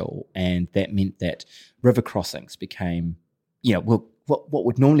torrential, and that meant that river crossings became, what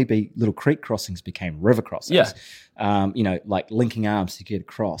would normally be little creek crossings became river crossings. Yeah, like linking arms to get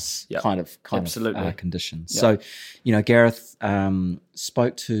across, kind of conditions. So, Gareth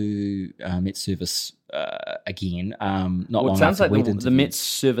spoke to Met Service again. It sounds like the Met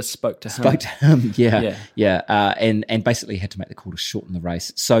Service spoke to him. And basically had to make the call to shorten the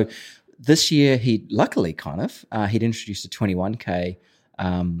race. So this year he'd introduced a 21k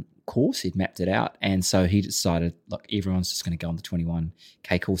course. He'd mapped it out, and so he decided, look, everyone's just going to go on the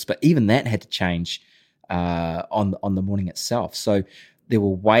 21k course. But even that had to change on the morning itself. So there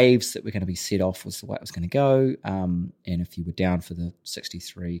were waves that were going to be set off was the way it was going to go. And if you were down for the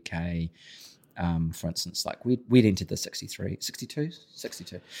 63k, For instance, like we'd entered the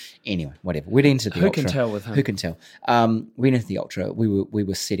 62. Anyway, whatever. We'd entered the Who ultra. can tell with him? Who can tell? We entered the ultra. We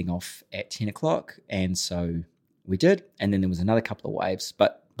were setting off at 10 o'clock, and so we did. And then there was another couple of waves.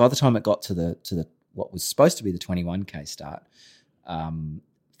 But by the time it got to the what was supposed to be the 21K start,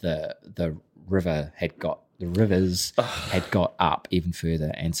 the rivers had got up even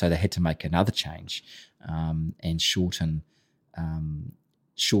further, and so they had to make another change and shorten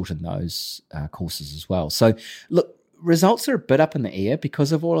those courses as well. So look, results are a bit up in the air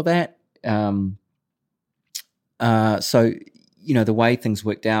because of all of that. So the way things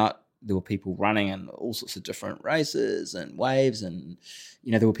worked out, there were people running in all sorts of different races and waves, and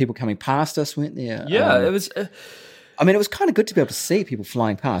there were people coming past us, weren't there? Yeah, it was. It was kind of good to be able to see people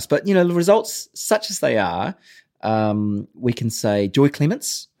flying past. But, the results, such as they are, we can say Joy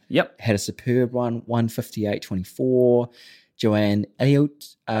Clements had a superb one, 1:58.24. Joanne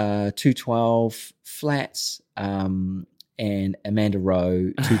Elliott, 2:12 flats, and Amanda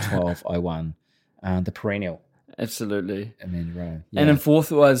Rowe, 2:12.01, the perennial. Absolutely. Amanda Rowe. Yeah. And in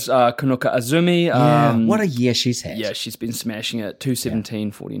fourth was Kanuka Azumi. What a year she's had. Yeah, she's been smashing it,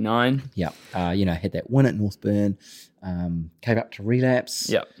 2:17.49. Yeah. Had that win at Northburn, came up to relapse.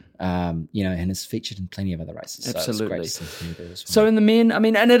 Yep. And is featured in plenty of other races. Absolutely. So it's great to see her there as well. So in the men,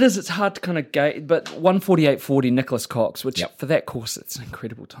 and it's hard to kind of gauge, but 1:48.40 Nicholas Cox, which for that course, it's an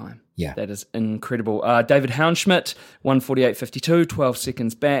incredible time. Yeah. That is incredible. David Houndschmidt, 1:48.52, 12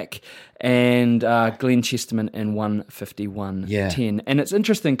 seconds back, and Glenn Chesterman in 1:51.10. And it's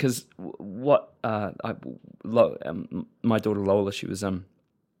interesting because my daughter Lola, she was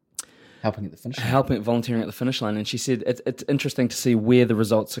helping at the finish line. Volunteering at the finish line. And she said it's interesting to see where the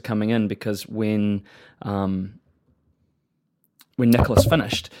results are coming in, because when Nicholas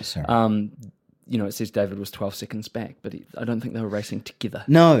finished, it says David was 12 seconds back, but I don't think they were racing together.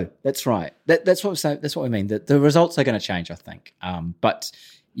 No, that's right. That's what we mean. The results are going to change, I think. But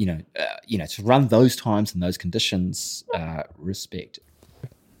to run those times and those conditions, respect.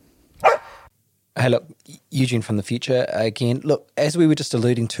 Hey, look, Eugene from the future again. Look, as we were just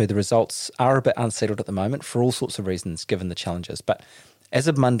alluding to, the results are a bit unsettled at the moment for all sorts of reasons, given the challenges. But as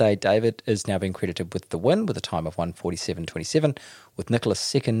of Monday, David is now being credited with the win with a time of 1:47.27, with Nicholas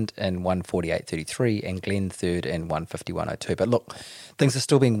second in 1:48.33 and Glenn third in 1:51.02. But look, things are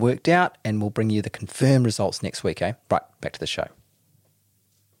still being worked out, and we'll bring you the confirmed results next week, eh? Right, back to the show.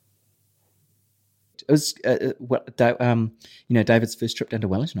 It was, David's first trip down to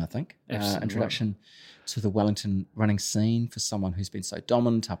Wellington, I think. Introduction to the Wellington running scene for someone who's been so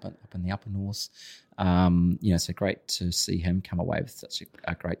dominant up in the upper north. So great to see him come away with such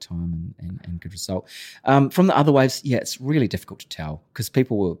a great time and good result. From the other waves, it's really difficult to tell because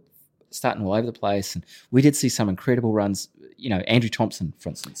people were starting all over the place, and we did see some incredible runs. Andrew Thompson, for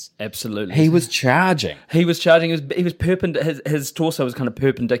instance. Absolutely. He was charging. He was perpendicular. His torso was kind of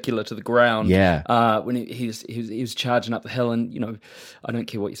perpendicular to the ground. Yeah. When he was charging up the hill, and I don't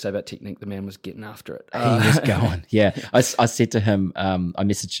care what you say about technique, the man was getting after it. He was going. Yeah. I said to him, I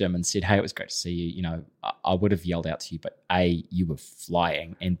messaged him and said, "Hey, it was great to see you. I would have yelled out to you, but A, you were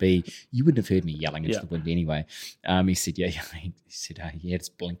flying, and B, you wouldn't have heard me yelling into the wind anyway." He said, "Yeah." He said, "He had his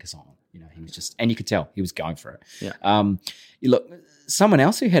blinkers on." He was just, and you could tell he was going for it. Yeah. Look, someone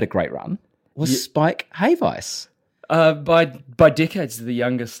else who had a great run was Spike Hayvice. By decades, the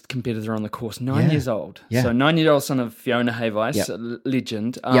youngest competitor on the course, 9 years old. Yeah. So 9-year-old son of Fiona Hayvice,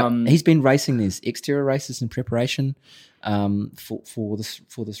 legend. He's been racing these exterior races in preparation for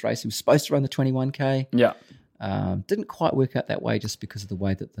this race. He was supposed to run the 21K. Yeah. Didn't quite work out that way just because of the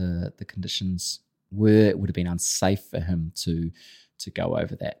way that the conditions were. It would have been unsafe for him to go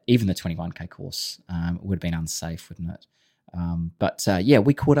over that. Even the 21K course would have been unsafe, wouldn't it? But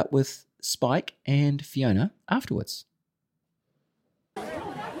we caught up with Spike and Fiona afterwards.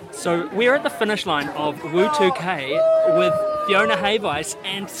 So we're at the finish line of Wu 2K with Fiona Hayvice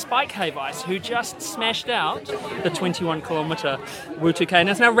and Spike Hayvice, who just smashed out the 21-kilometre Wu 2K and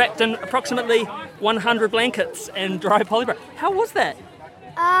is now wrapped in approximately 100 blankets and dry polybag. How was that?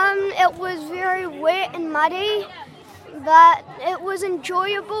 It was very wet and muddy, but it was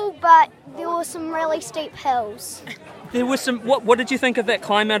enjoyable, but there were some really steep hills. There was some... What did you think of that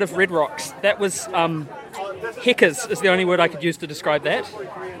climb out of Red Rocks? That was... heckers is the only word I could use to describe that.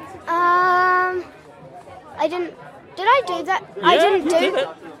 I didn't... Did I do that? Yeah, I didn't do did it.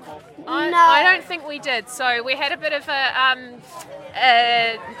 No. I don't think we did. So we had a bit of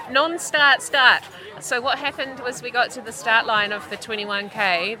a non-start start. So what happened was we got to the start line of the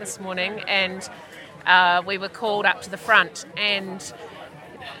 21K this morning, and we were called up to the front, and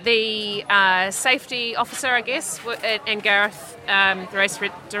the safety officer, I guess, and Gareth, the race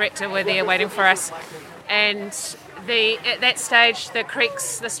director, were there waiting for us. And at that stage,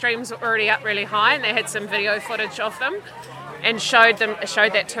 the streams were already up really high, and they had some video footage of them, and showed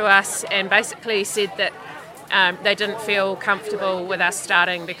that to us, and basically said that they didn't feel comfortable with us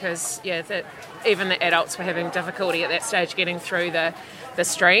starting because even the adults were having difficulty at that stage getting through the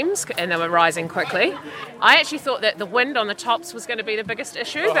streams, and they were rising quickly. I actually thought that the wind on the tops was going to be the biggest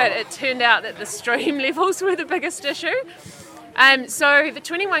issue, but it turned out that the stream levels were the biggest issue. So the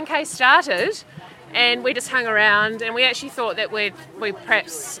 21K started, and we just hung around, and we actually thought that we'd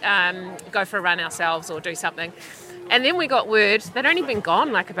perhaps go for a run ourselves or do something. And then we got word, they'd only been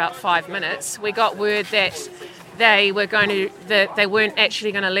gone like about 5 minutes, we got word that they weren't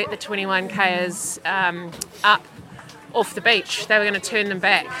actually going to let the 21Kers up off the beach. They were going to turn them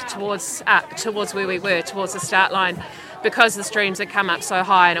back towards where we were, towards the start line, because the streams had come up so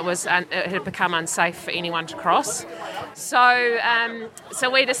high and it had become unsafe for anyone to cross. So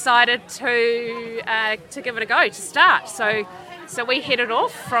we decided to give it a go, to start. So we headed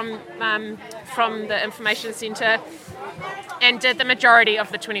off from the information centre and did the majority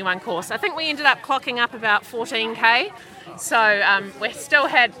of the 21 course. I think we ended up clocking up about 14K. So we still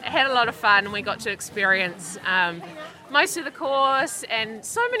had a lot of fun, and we got to experience most of the course, and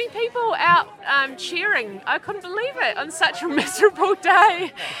so many people out cheering. I couldn't believe it on such a miserable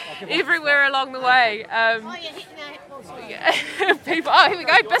day everywhere along the way. People, here we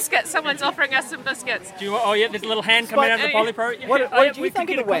go, biscuits. Someone's offering us some biscuits. There's a little hand coming out of the Polypro. What did you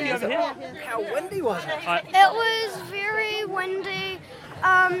think of the wind? How windy was it? It was very windy.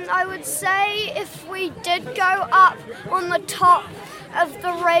 I would say if we did go up on the top of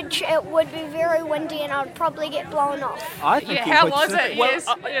the ridge, it would be very windy, and I'd probably get blown off. How was it? Well, Yes.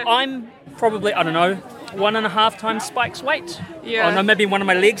 I'm probably, 1.5 times Spike's weight. Yeah. I know maybe one of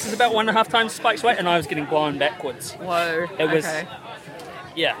my legs is about 1.5 times Spike's weight, and I was getting blown backwards. Whoa. It was, okay.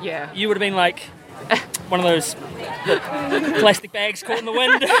 Yeah. You would have been like one of those plastic bags caught in the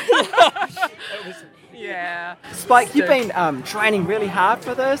wind. Yeah. Spike, you've been training really hard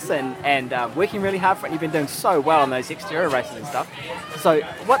for this and working really hard for it, and you've been doing so well on those exterior races and stuff. So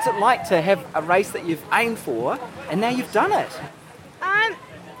what's it like to have a race that you've aimed for and now you've done it?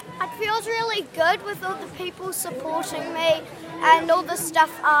 It feels really good with all the people supporting me and all the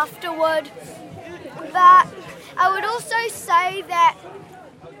stuff afterward. But I would also say that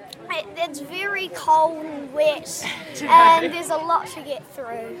it's very cold and wet, and there's a lot to get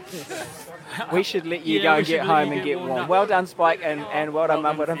through. We should let you go and get home and get warm. Well done, Spike, and well done,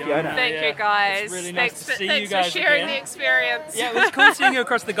 Mum, well done, Fiona. Thank you, guys. It's really nice to see you thanks guys for sharing again. the experience. Yeah, it was cool seeing you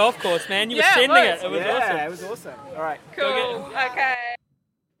across the golf course, man. You were sending it. It was awesome. Yeah, it was awesome. All right. Cool. Okay.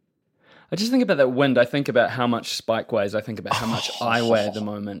 I just think about that wind. I think about how much Spike weighs. I think about how much I weigh at the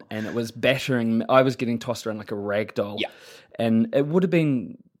moment, and it was battering. I was getting tossed around like a rag doll. Yeah. And it would have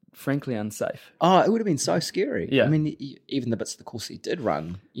been, frankly, unsafe. Oh, it would have been so scary. Yeah. I mean, even the bits of the course he did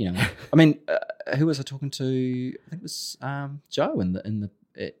run, I mean, who was I talking to? I think it was Joe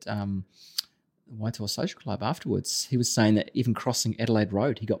at Waitoa Social Club afterwards. He was saying that even crossing Adelaide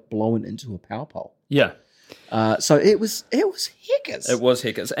Road, he got blown into a power pole. Yeah. So it was heckers. It was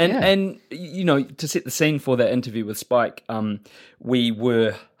heckers. And to set the scene for that interview with Spike, we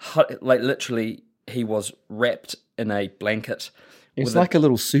were, literally, he was wrapped in a blanket. It was like a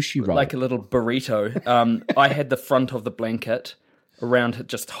little sushi roll. Like a little burrito. I had the front of the blanket around it,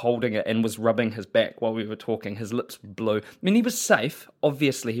 just holding it, and was rubbing his back while we were talking. His lips were blue. I mean, he was safe.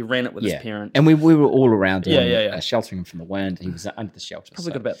 Obviously, he ran it with his parent. And we were all around him, Yeah. sheltering him from the wind. He was under the shelter.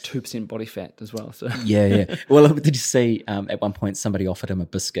 Probably got about 2% body fat as well. So Yeah. Well, did you see at one point somebody offered him a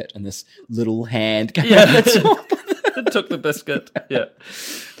biscuit, and this little hand came over the top? It took the biscuit.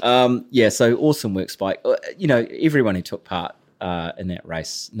 Yeah. So awesome work, Spike. Everyone who took part in that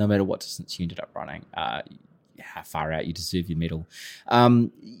race, no matter what distance you ended up running, far out, you deserve your medal.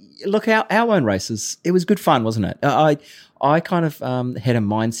 Look, our own races, it was good fun, wasn't it? I kind of had a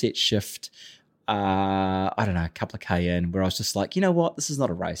mindset shift, I don't know, a couple of K in, where I was just like, you know what, this is not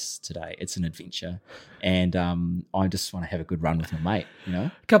a race today, it's an adventure. And I just want to have a good run with my mate,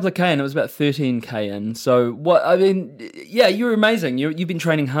 A couple of K in, it was about 13K in. So, you're amazing. You've been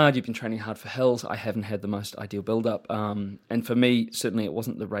training hard. You've been training hard for hills. I haven't had the most ideal build-up. And for me, certainly it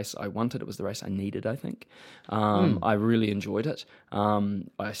wasn't the race I wanted. It was the race I needed, I think. I really enjoyed it.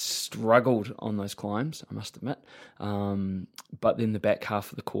 I struggled on those climbs, I must admit. But then the back half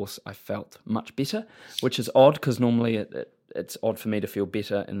of the course, I felt much better, which is odd because normally it's odd for me to feel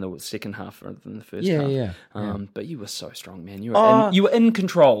better in the second half rather than the first Yeah, half. yeah. But you were so strong, man. You were in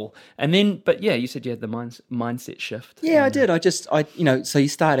control, and then, but yeah, you said you had the mindset shift. Yeah, I did. So we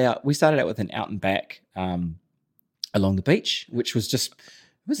started out with an out and back along the beach, which was just,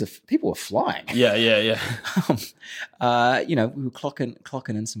 people were flying. Yeah. We were clocking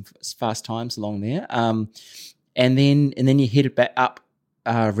in some fast times along there. And then you headed back up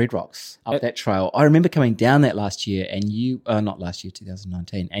Red Rocks, up that trail. I remember coming down that last year, and not last year,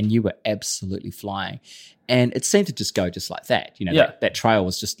 2019, and you were absolutely flying. And it seemed to just go just like that. That trail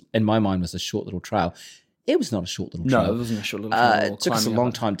was just, in my mind, was a short little trail. It was not a short little trail. No, it wasn't a short little trail. It took us a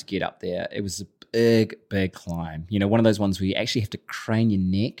long time to get up there. It was a big climb. One of those ones where you actually have to crane your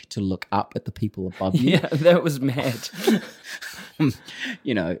neck to look up at the people above you. Yeah, that was mad.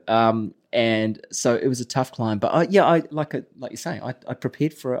 And so it was a tough climb. But I like you're saying, I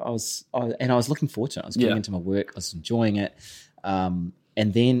prepared for it. I was looking forward to it. I was getting into my work. I was enjoying it. And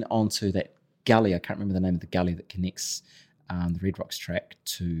then onto that gully. I can't remember the name of the gully that connects the Red Rocks track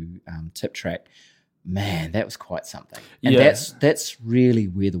to Tip Track. Man, that was quite something. And that's really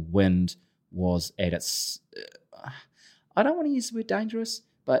where the wind was at its. I don't want to use the word dangerous,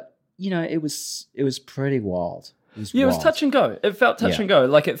 but it was pretty wild. It was touch and go. It felt touch and go.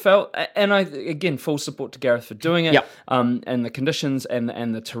 Like it felt, and I again full support to Gareth for doing it. And the conditions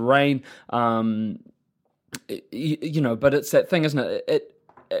and the terrain. But it's that thing, isn't it?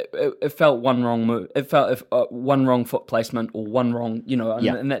 It felt one wrong move. It felt one wrong foot placement or one wrong,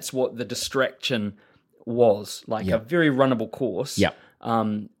 and that's what the distraction was. Like a very runnable course.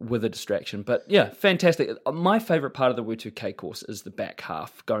 With a distraction. But yeah, fantastic. My favourite part of the W2K course is the back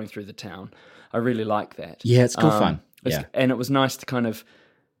half going through the town. I really like that. Yeah, it's good fun. And it was nice to kind of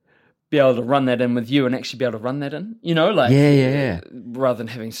be able to run that in with you and actually be able to run that in, rather than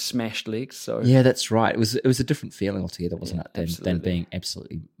having smashed legs. So yeah, that's right. It was a different feeling altogether, wasn't it, than being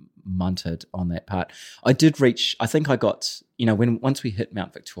absolutely munted on that part. I think I got, once we hit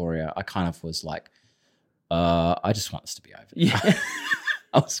Mount Victoria, I kind of was like, I just want this to be over. Yeah.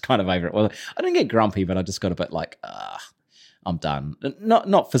 I was kind of over it. Well, I didn't get grumpy, but I just got a bit like, I'm done.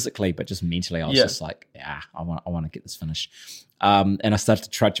 Not physically, but just mentally. I was just like, I want to get this finished. And I started to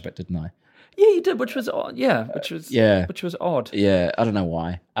trudge a bit, didn't I? Yeah, you did, which was odd. Yeah, which was odd. Yeah, I don't know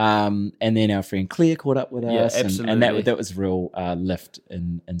why. And then our friend Claire caught up with us. Absolutely. And that was a real lift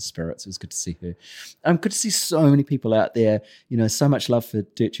in spirits. It was good to see her. Good to see so many people out there. So much love for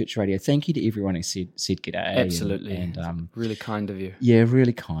Dirt Church Radio. Thank you to everyone who said g'day. Absolutely. And really kind of you. Yeah,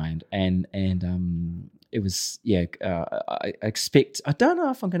 really kind. And it was, I don't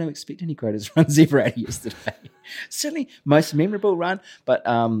know if I'm going to expect any greatest runs ever out of yesterday. Certainly most memorable run, but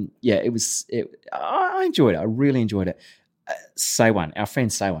I enjoyed it. I really enjoyed it. Saywan, our friend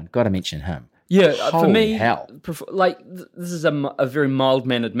Saywan, got to mention him. Yeah, Holy for me, hell. This is a very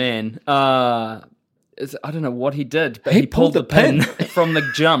mild-mannered man. I don't know what he did, but he pulled the pin from the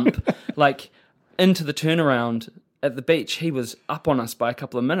jump, into the turnaround at the beach. He was up on us by a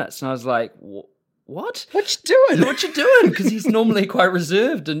couple of minutes, and I was like, what? What you doing? Because he's normally quite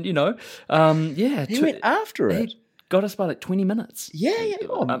reserved, and he went after it. He got us by 20 minutes.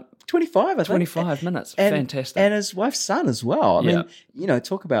 25. I think. 25 minutes. Fantastic. And his wife's son as well. I mean,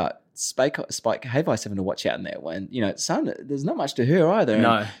 talk about Spike Hayvice having to watch out in that one. Son, there's not much to her either.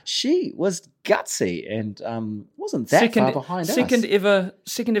 No, and she was gutsy and wasn't that far behind us. Second ever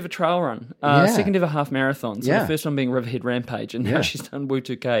trail run. Second ever half marathon. So the first one being Riverhead Rampage, and now she's done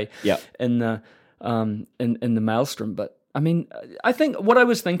W2K. In the in the Maelstrom. But I mean, I think what I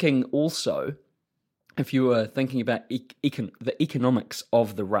was thinking also, if you were thinking about the economics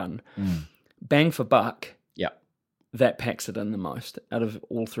of the run, bang for buck, that packs it in the most out of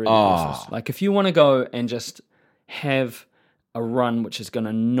all three courses. Like if you want to go and just have a run which is going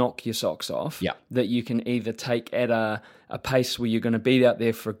to knock your socks off, that you can either take at a pace where you're going to be out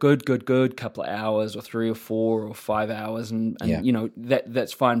there for a good couple of hours, or 3 or 4 or 5 hours, and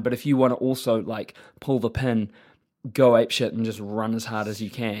that's fine. But if you want to also pull the pin, go apeshit and just run as hard as you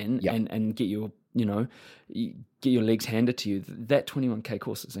can, and get your legs handed to you, that 21K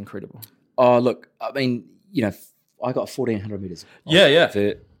course is incredible. Oh, look, I mean, I got 1,400 meters.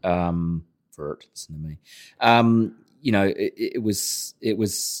 Vert, listen to me.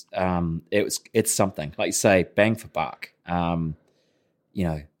 It's something, like you say, bang for buck.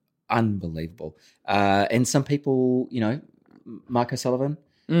 Unbelievable. And some people, Mark O'Sullivan,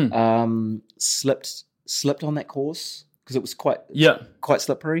 slipped on that course because it was quite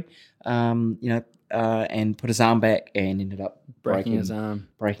slippery. and put his arm back and ended up Breaking his arm.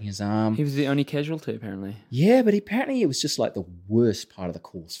 Breaking his arm. He was the only casualty, apparently. Yeah, but apparently it was just like the worst part of the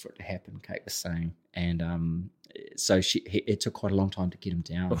course for it to happen, Kate was saying. And so it took quite a long time to get him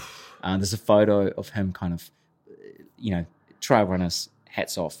down. There's a photo of him kind of, trail runners,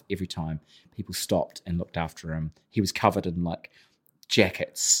 hats off every time people stopped and looked after him. He was covered in like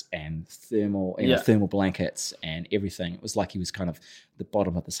jackets and thermal blankets and everything. It was like he was kind of the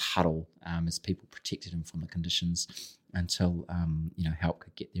bottom of this huddle as people protected him from the conditions until help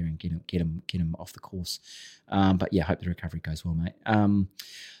could get there and get him off the course. But yeah, hope the recovery goes well, mate.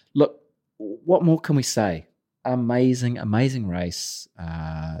 Look, what more can we say? Amazing race.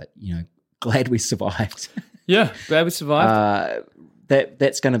 Glad we survived. Yeah, glad we survived.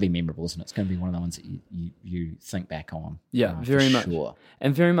 That's going to be memorable, isn't it? It's going to be one of the ones that you think back on. Yeah, very much. Sure.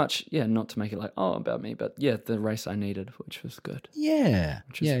 And very much, not to make it like, about me, but the race I needed, which was good. Yeah.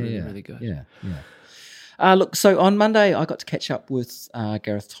 Which was really good. Yeah. Look, so on Monday, I got to catch up with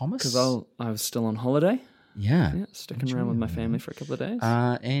Gareth Thomas. Because I was still on holiday. Yeah. Sticking around with my family for a couple of days.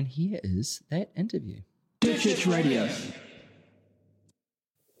 And here is that interview. Ditch Radio.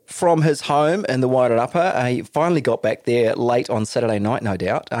 From his home in the Wairarapa, he finally got back there late on Saturday night, no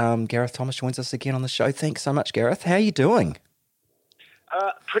doubt. Gareth Thomas joins us again on the show. Thanks so much, Gareth. How are you doing?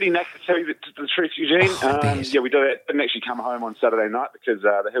 Pretty knackered, to tell you the truth, Eugene. We didn't actually come home on Saturday night because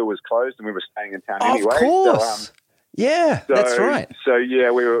the hill was closed and we were staying in town anyway. Of course. That's right. So,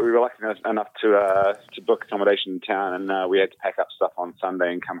 we were lucky enough to book accommodation in town, and we had to pack up stuff on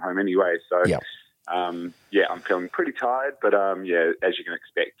Sunday and come home anyway. So, I'm feeling pretty tired, but as you can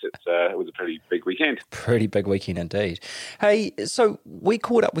expect, it was a pretty big weekend. Pretty big weekend indeed. Hey, so we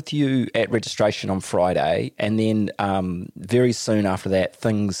caught up with you at registration on Friday, and then very soon after that,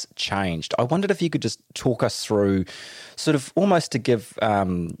 things changed. I wondered if you could just talk us through, sort of almost to give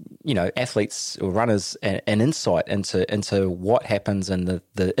athletes or runners an insight into what happens and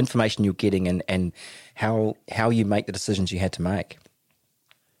the information you're getting and how you make the decisions you had to make.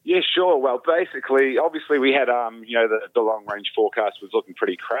 Yeah, sure. Well, basically, obviously we had, the long-range forecast was looking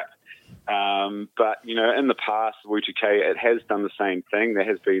pretty crap. But, in the past, W2K, it has done the same thing. There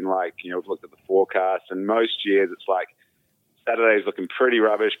has been we've looked at the forecast, and most years it's like Saturday's looking pretty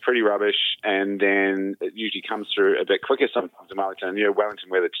rubbish, and then it usually comes through a bit quicker sometimes in Wellington. Wellington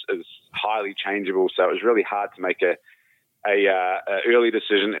weather is highly changeable, so it was really hard to make a early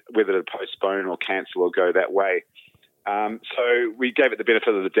decision whether to postpone or cancel or go that way. So we gave it the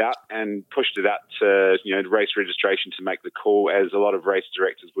benefit of the doubt and pushed it out to, race registration to make the call, as a lot of race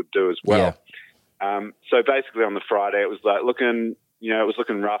directors would do as well. Yeah. So basically on the Friday, it was looking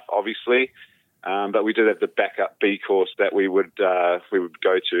rough, obviously. But we did have the backup B course that we would go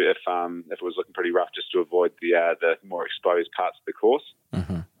to if it was looking pretty rough, just to avoid the more exposed parts of the course.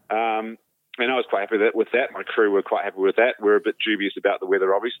 Mm-hmm. And I was quite happy with that. My crew were quite happy with that. We're a bit dubious about the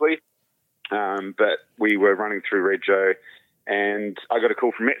weather, obviously. But we were running through Reggio, and I got a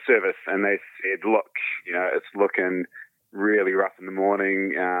call from Met Service, and they said, look, it's looking really rough in the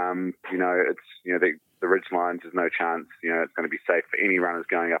morning. The ridge lines, there's no chance, it's going to be safe for any runners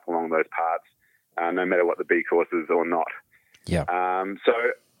going up along those parts, no matter what the B course is or not. Yeah. So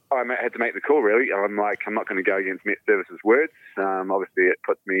I had to make the call, really. I'm like, I'm not going to go against Met Service's words. Obviously, it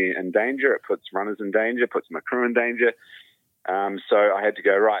puts me in danger. It puts runners in danger, puts my crew in danger. So I had to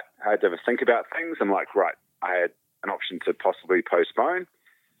go, right, I had to have a think about things. I'm like, right, I had an option to possibly postpone.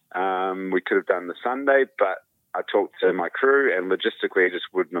 We could have done the Sunday, but I talked to my crew, and logistically it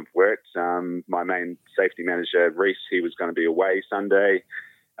just wouldn't have worked. My main safety manager, Reese, he was going to be away Sunday.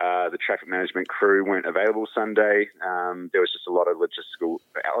 The traffic management crew weren't available Sunday. There was just a lot of logistical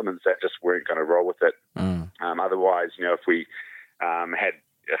elements that just weren't going to roll with it. Otherwise, if we had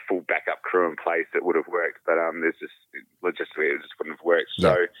a full backup crew in place, it would have worked. But there's just logistically, it just wouldn't have worked.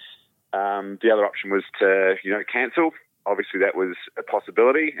 Yeah. So the other option was to cancel. Obviously, that was a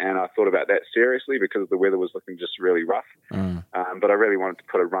possibility, and I thought about that seriously because the weather was looking just really rough. But I really wanted to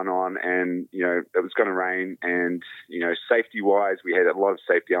put a run on, and it was going to rain. And safety-wise, we had a lot of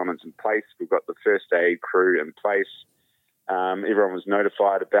safety elements in place. We've got the first aid crew in place. Everyone was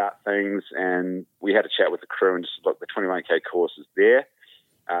notified about things, and we had a chat with the crew and just look, the 21K course is there.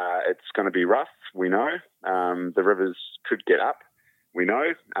 It's going to be rough, we know. The rivers could get up, we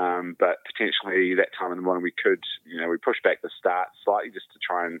know. But potentially that time in the morning we could, we pushed back the start slightly just to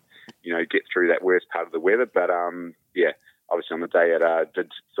try and, get through that worst part of the weather. But, obviously on the day it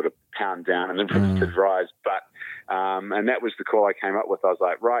did sort of pound down and then did rise. But, and that was the call I came up with. I was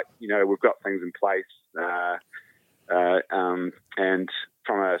like, right, we've got things in place. And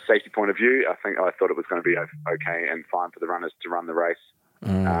from a safety point of view, I thought it was going to be okay and fine for the runners to run the race.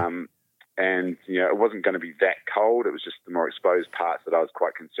 And, it wasn't going to be that cold. It was just the more exposed parts that I was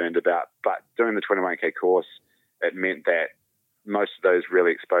quite concerned about. But doing the 21K course, it meant that most of those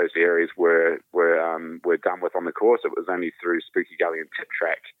really exposed areas were done with on the course. It was only through Spooky Gully and Tip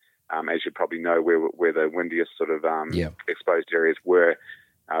Track, as you probably know, where the windiest sort of exposed areas were.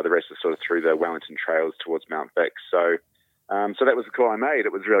 The rest was sort of through the Wellington trails towards Mount Vic. So that was the call I made.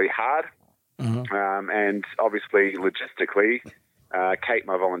 It was really hard. And obviously, logistically, Kate,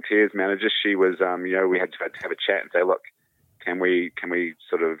 my volunteers manager, she was, we had to have a chat and say, look, can we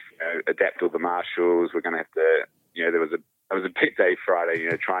sort of adapt all the marshals? We're going to have to, it was a big day Friday,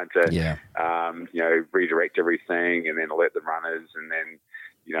 trying to, redirect everything and then alert the runners and then,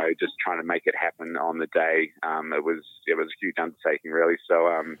 just trying to make it happen on the day. It was a huge undertaking, really. So,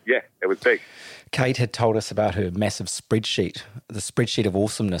 it was big. Kate had told us about her massive spreadsheet, the spreadsheet of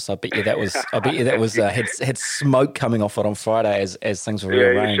awesomeness. I bet you that was had smoke coming off it on Friday as things were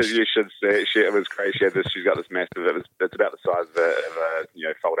rearranged. You should see it. It was crazy. She's got this massive. It's about the size of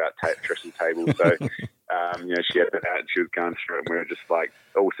a fold out dressing table. So, she had that out and she was going through it. And we were just like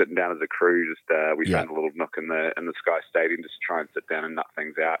all sitting down as a crew. We found a little nook in the Sky Stadium just to try and sit down and nut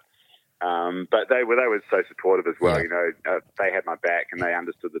things out. But they were so supportive as well. They had my back and they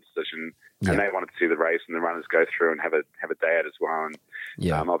understood the decision and they wanted to see the race and the runners go through and have a day out as well.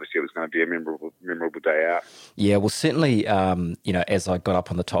 And obviously it was going to be a memorable day out. Yeah, well, certainly, as I got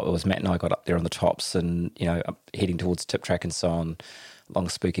up on the top, it was Matt and I got up there on the tops and, heading towards Tip Track and so on, along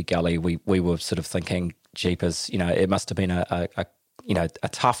Spooky Gully, we were sort of thinking, jeepers, it must have been a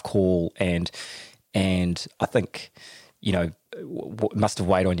tough call and I think, must have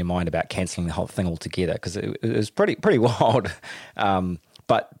weighed on your mind about cancelling the whole thing altogether because it was pretty wild.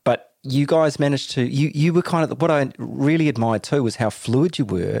 But you guys managed to, you were kind of, what I really admired too was how fluid you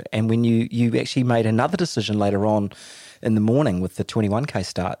were, and when you actually made another decision later on in the morning with the 21K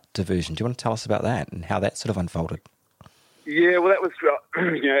start diversion. Do you want to tell us about that and how that sort of unfolded? Yeah, well, that was,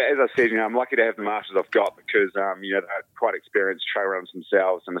 as I said, I'm lucky to have the marshals I've got because, they're quite experienced trail runners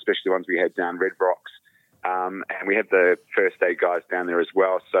themselves, and especially the ones we had down Red Rocks. And we had the first aid guys down there as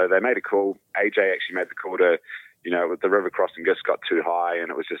well. So they made a call. AJ actually made the call to, the river crossing just got too high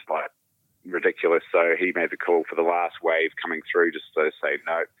and it was just like ridiculous. So he made the call for the last wave coming through just to say,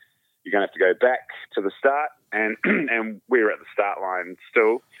 no, you're going to have to go back to the start. And we were at the start line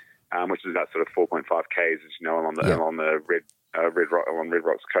still, which is about sort of 4.5 Ks, as you know, along the Red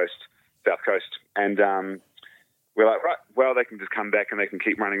Rocks coast, south coast. And we're like, right, well, they can just come back and they can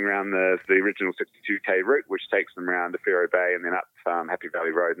keep running around the original 62K route, which takes them around to Faro Bay and then up Happy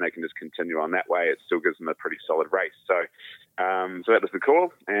Valley Road, and they can just continue on that way. It still gives them a pretty solid race. So that was the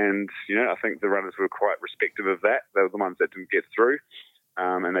call, and I think the runners were quite respective of that. They were the ones that didn't get through,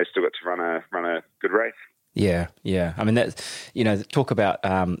 and they still got to run a good race. Yeah. I mean, that's, talk about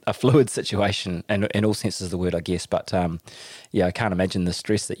a fluid situation in all senses of the word, I guess. But, I can't imagine the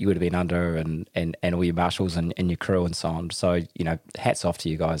stress that you would have been under and all your marshals and your crew and so on. So, hats off to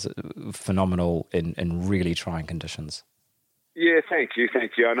you guys. Phenomenal in really trying conditions. Yeah, thank you.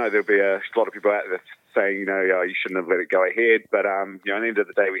 I know there'll be a lot of people out there saying, you shouldn't have let it go ahead. But, at the end of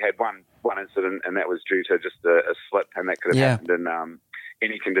the day, we had one incident, and that was due to just a slip, and that could have happened in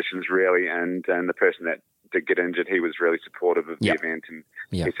any conditions, really. And the person that did get injured, he was really supportive of the event, and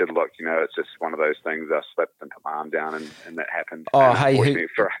he said, look, it's just one of those things. I slipped and put my arm down and that happened. Oh, hey,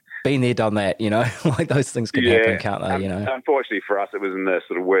 been there, done that, like those things can happen, can't they, Unfortunately for us, it was in the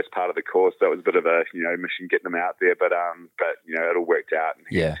sort of worst part of the course, so it was a bit of a, mission getting them out there, but it all worked out, and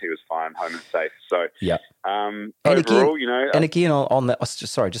he was fine, home and safe. So, overall, And again, on that,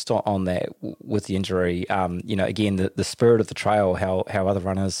 just on that with the injury, again, the spirit of the trail, how other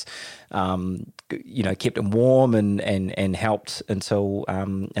runners, kept them warm and helped until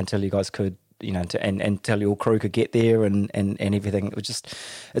you guys could, and until your crew could get there and everything. It was just,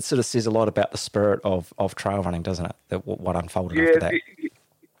 it sort of says a lot about the spirit of trail running, doesn't it? That what unfolded after that.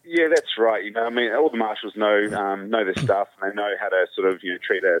 Yeah, that's right. All the marshals know their stuff, and they know how to sort of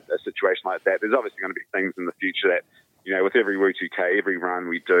treat a situation like that. There's obviously going to be things in the future that, with every Wu2K, every run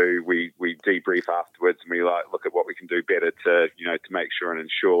we do, we debrief afterwards, and we look at what we can do better to make sure and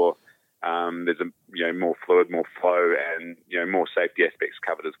ensure there's a more fluid, more flow, and more safety aspects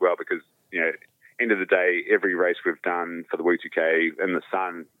covered as well. Because end of the day, every race we've done for the Wu2K in the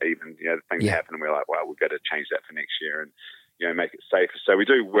sun, even things happen, and we're like, well, we've got to change that for next year and make it safer. So we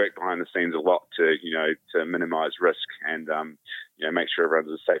do work behind the scenes a lot to to minimise risk and make sure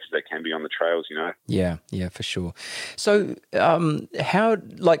everyone's as safe as they can be on the trails. Yeah, for sure. So how,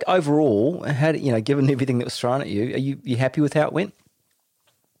 overall, given everything that was thrown at you, are you happy with how it went?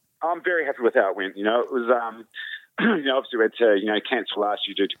 I'm very happy with how it went. It was, obviously we had to, cancel last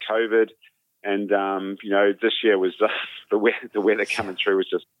year due to COVID. And this year was the weather coming through was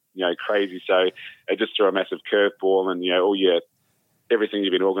just crazy. So it just threw a massive curveball, and everything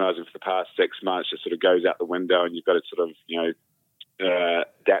you've been organising for the past 6 months just sort of goes out the window, and you've got to sort of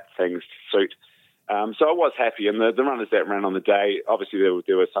adapt things to suit. So I was happy, and the runners that ran on the day, obviously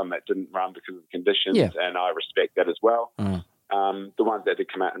there were some that didn't run because of the conditions, and I respect that as well. The ones that did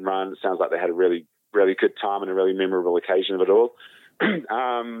come out and run, it sounds like they had a really, really good time and a really memorable occasion of it all.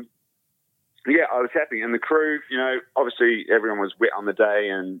 I was happy. And the crew, obviously everyone was wet on the day,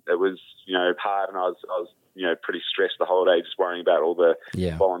 and it was, hard, and I was pretty stressed the whole day, just worrying about all the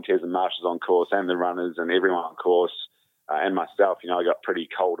volunteers and marshals on course and the runners and everyone on course. And myself, I got pretty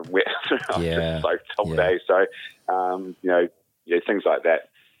cold and wet. I was just soaked the whole day. So, things like that.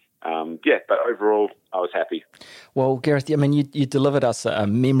 But overall, I was happy. Well, Gareth, I mean, you delivered us a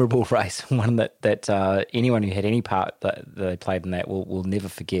memorable race, one that anyone who had any part that they played in that will never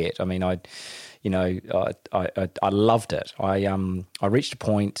forget. I mean, I loved it. I reached a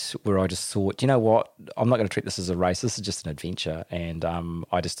point where I just thought, you know what, I'm not going to treat this as a race. This is just an adventure, and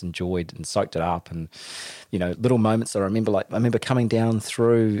I just enjoyed and soaked it up. And little moments that I remember coming down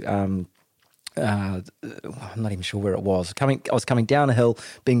through. I'm not even sure where it was. I was coming down a hill,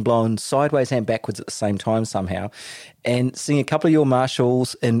 being blown sideways and backwards at the same time somehow, and seeing a couple of your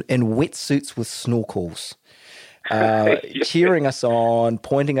marshals in wetsuits with snorkels. Cheering us on,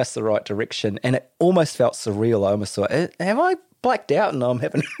 pointing us the right direction, and it almost felt surreal. I almost thought, have I blacked out and I'm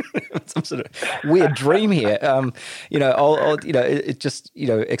having some sort of weird dream here? It just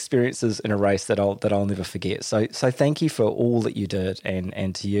experiences in a race that I'll never forget. So thank you for all that you did,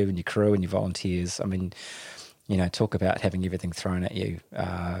 and to you and your crew and your volunteers. I mean, talk about having everything thrown at you,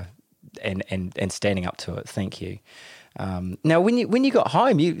 and standing up to it. Thank you. Now, when you got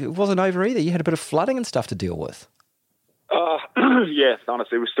home, it wasn't over either. You had a bit of flooding and stuff to deal with. Yes,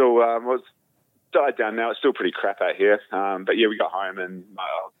 honestly, we're still was died down now. It's still pretty crap out here. But we got home, and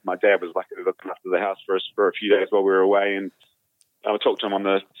my dad was lucky to look after the house for us for a few days while we were away. And I talked to him on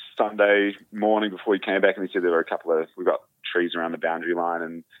the Sunday morning before he came back, and he said we've got trees around the boundary line,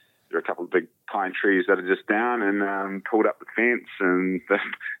 and there are a couple of big pine trees that are just down, and pulled up the fence, and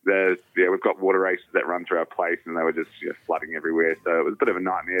we've got water races that run through our place, and they were just flooding everywhere. So it was a bit of a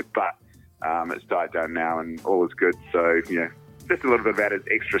nightmare, but it's died down now, and all is good. So just a little bit of added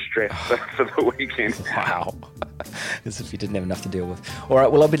extra stress for the weekend. Wow. As if you didn't have enough to deal with. All right,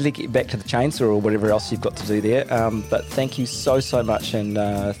 well, I'll be get back to the chainsaw or whatever else you've got to do there. But thank you so much, and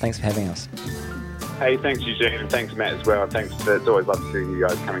thanks for having us. Hey, thanks, Eugene, and thanks, Matt, as well. Thanks. It's always lovely seeing you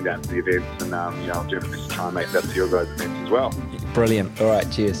guys coming down to the events, and I'll do my best to try and make that to your guys' events as well. Brilliant. All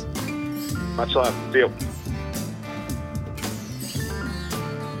right, cheers. Much love. See you.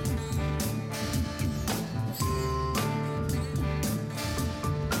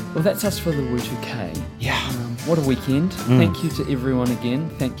 Well, that's us for the Wu2K. Yeah. What a weekend. Thank you to everyone again.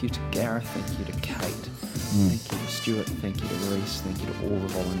 Thank you to Gareth. Thank you to Kate. Thank you to Stuart. Thank you to Reese. Thank you to all the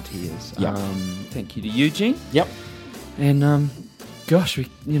volunteers. Yep. Thank you to Eugene. Yep. And gosh,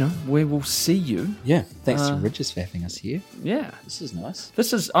 we will see you. Yeah. Thanks to Regis for having us here. Yeah. This is nice.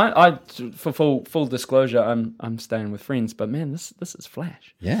 This is I for full disclosure, I'm staying with friends, but man, this is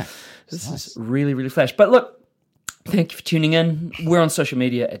flash. Yeah. This is really, really flash. But look, thank you for tuning in. We're on social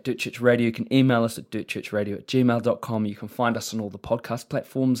media at Dirt Church Radio. You can email us at dirtchurchradio@gmail.com. You can find us on all the podcast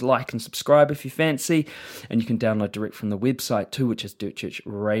platforms. Like and subscribe if you fancy. And you can download direct from the website too, which is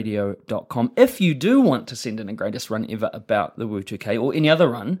dirtchurchradio.com. If you do want to send in a greatest run ever about the Wu2K or any other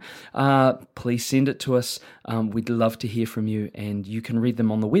run, please send it to us. We'd love to hear from you, and you can read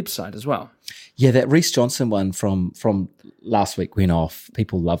them on the website as well. Yeah, that Reese Johnson one from last week went off.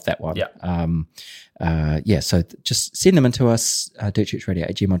 People loved that one. Yeah. So just send them into us,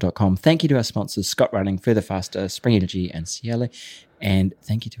 dirtchurchradio@gmail.com. Thank you to our sponsors, Scott Running, Further Faster, Spring Energy, and Cielo. And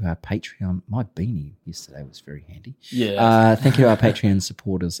thank you to our Patreon. My beanie yesterday was very handy. Yeah. Thank you to our Patreon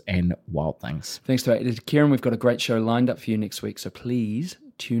supporters and Wild Things. Thanks to our editor, Kieran. We've got a great show lined up for you next week, so please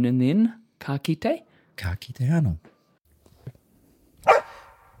tune in then. Ka kite. Ka kite ano.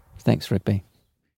 Thanks, Rigby.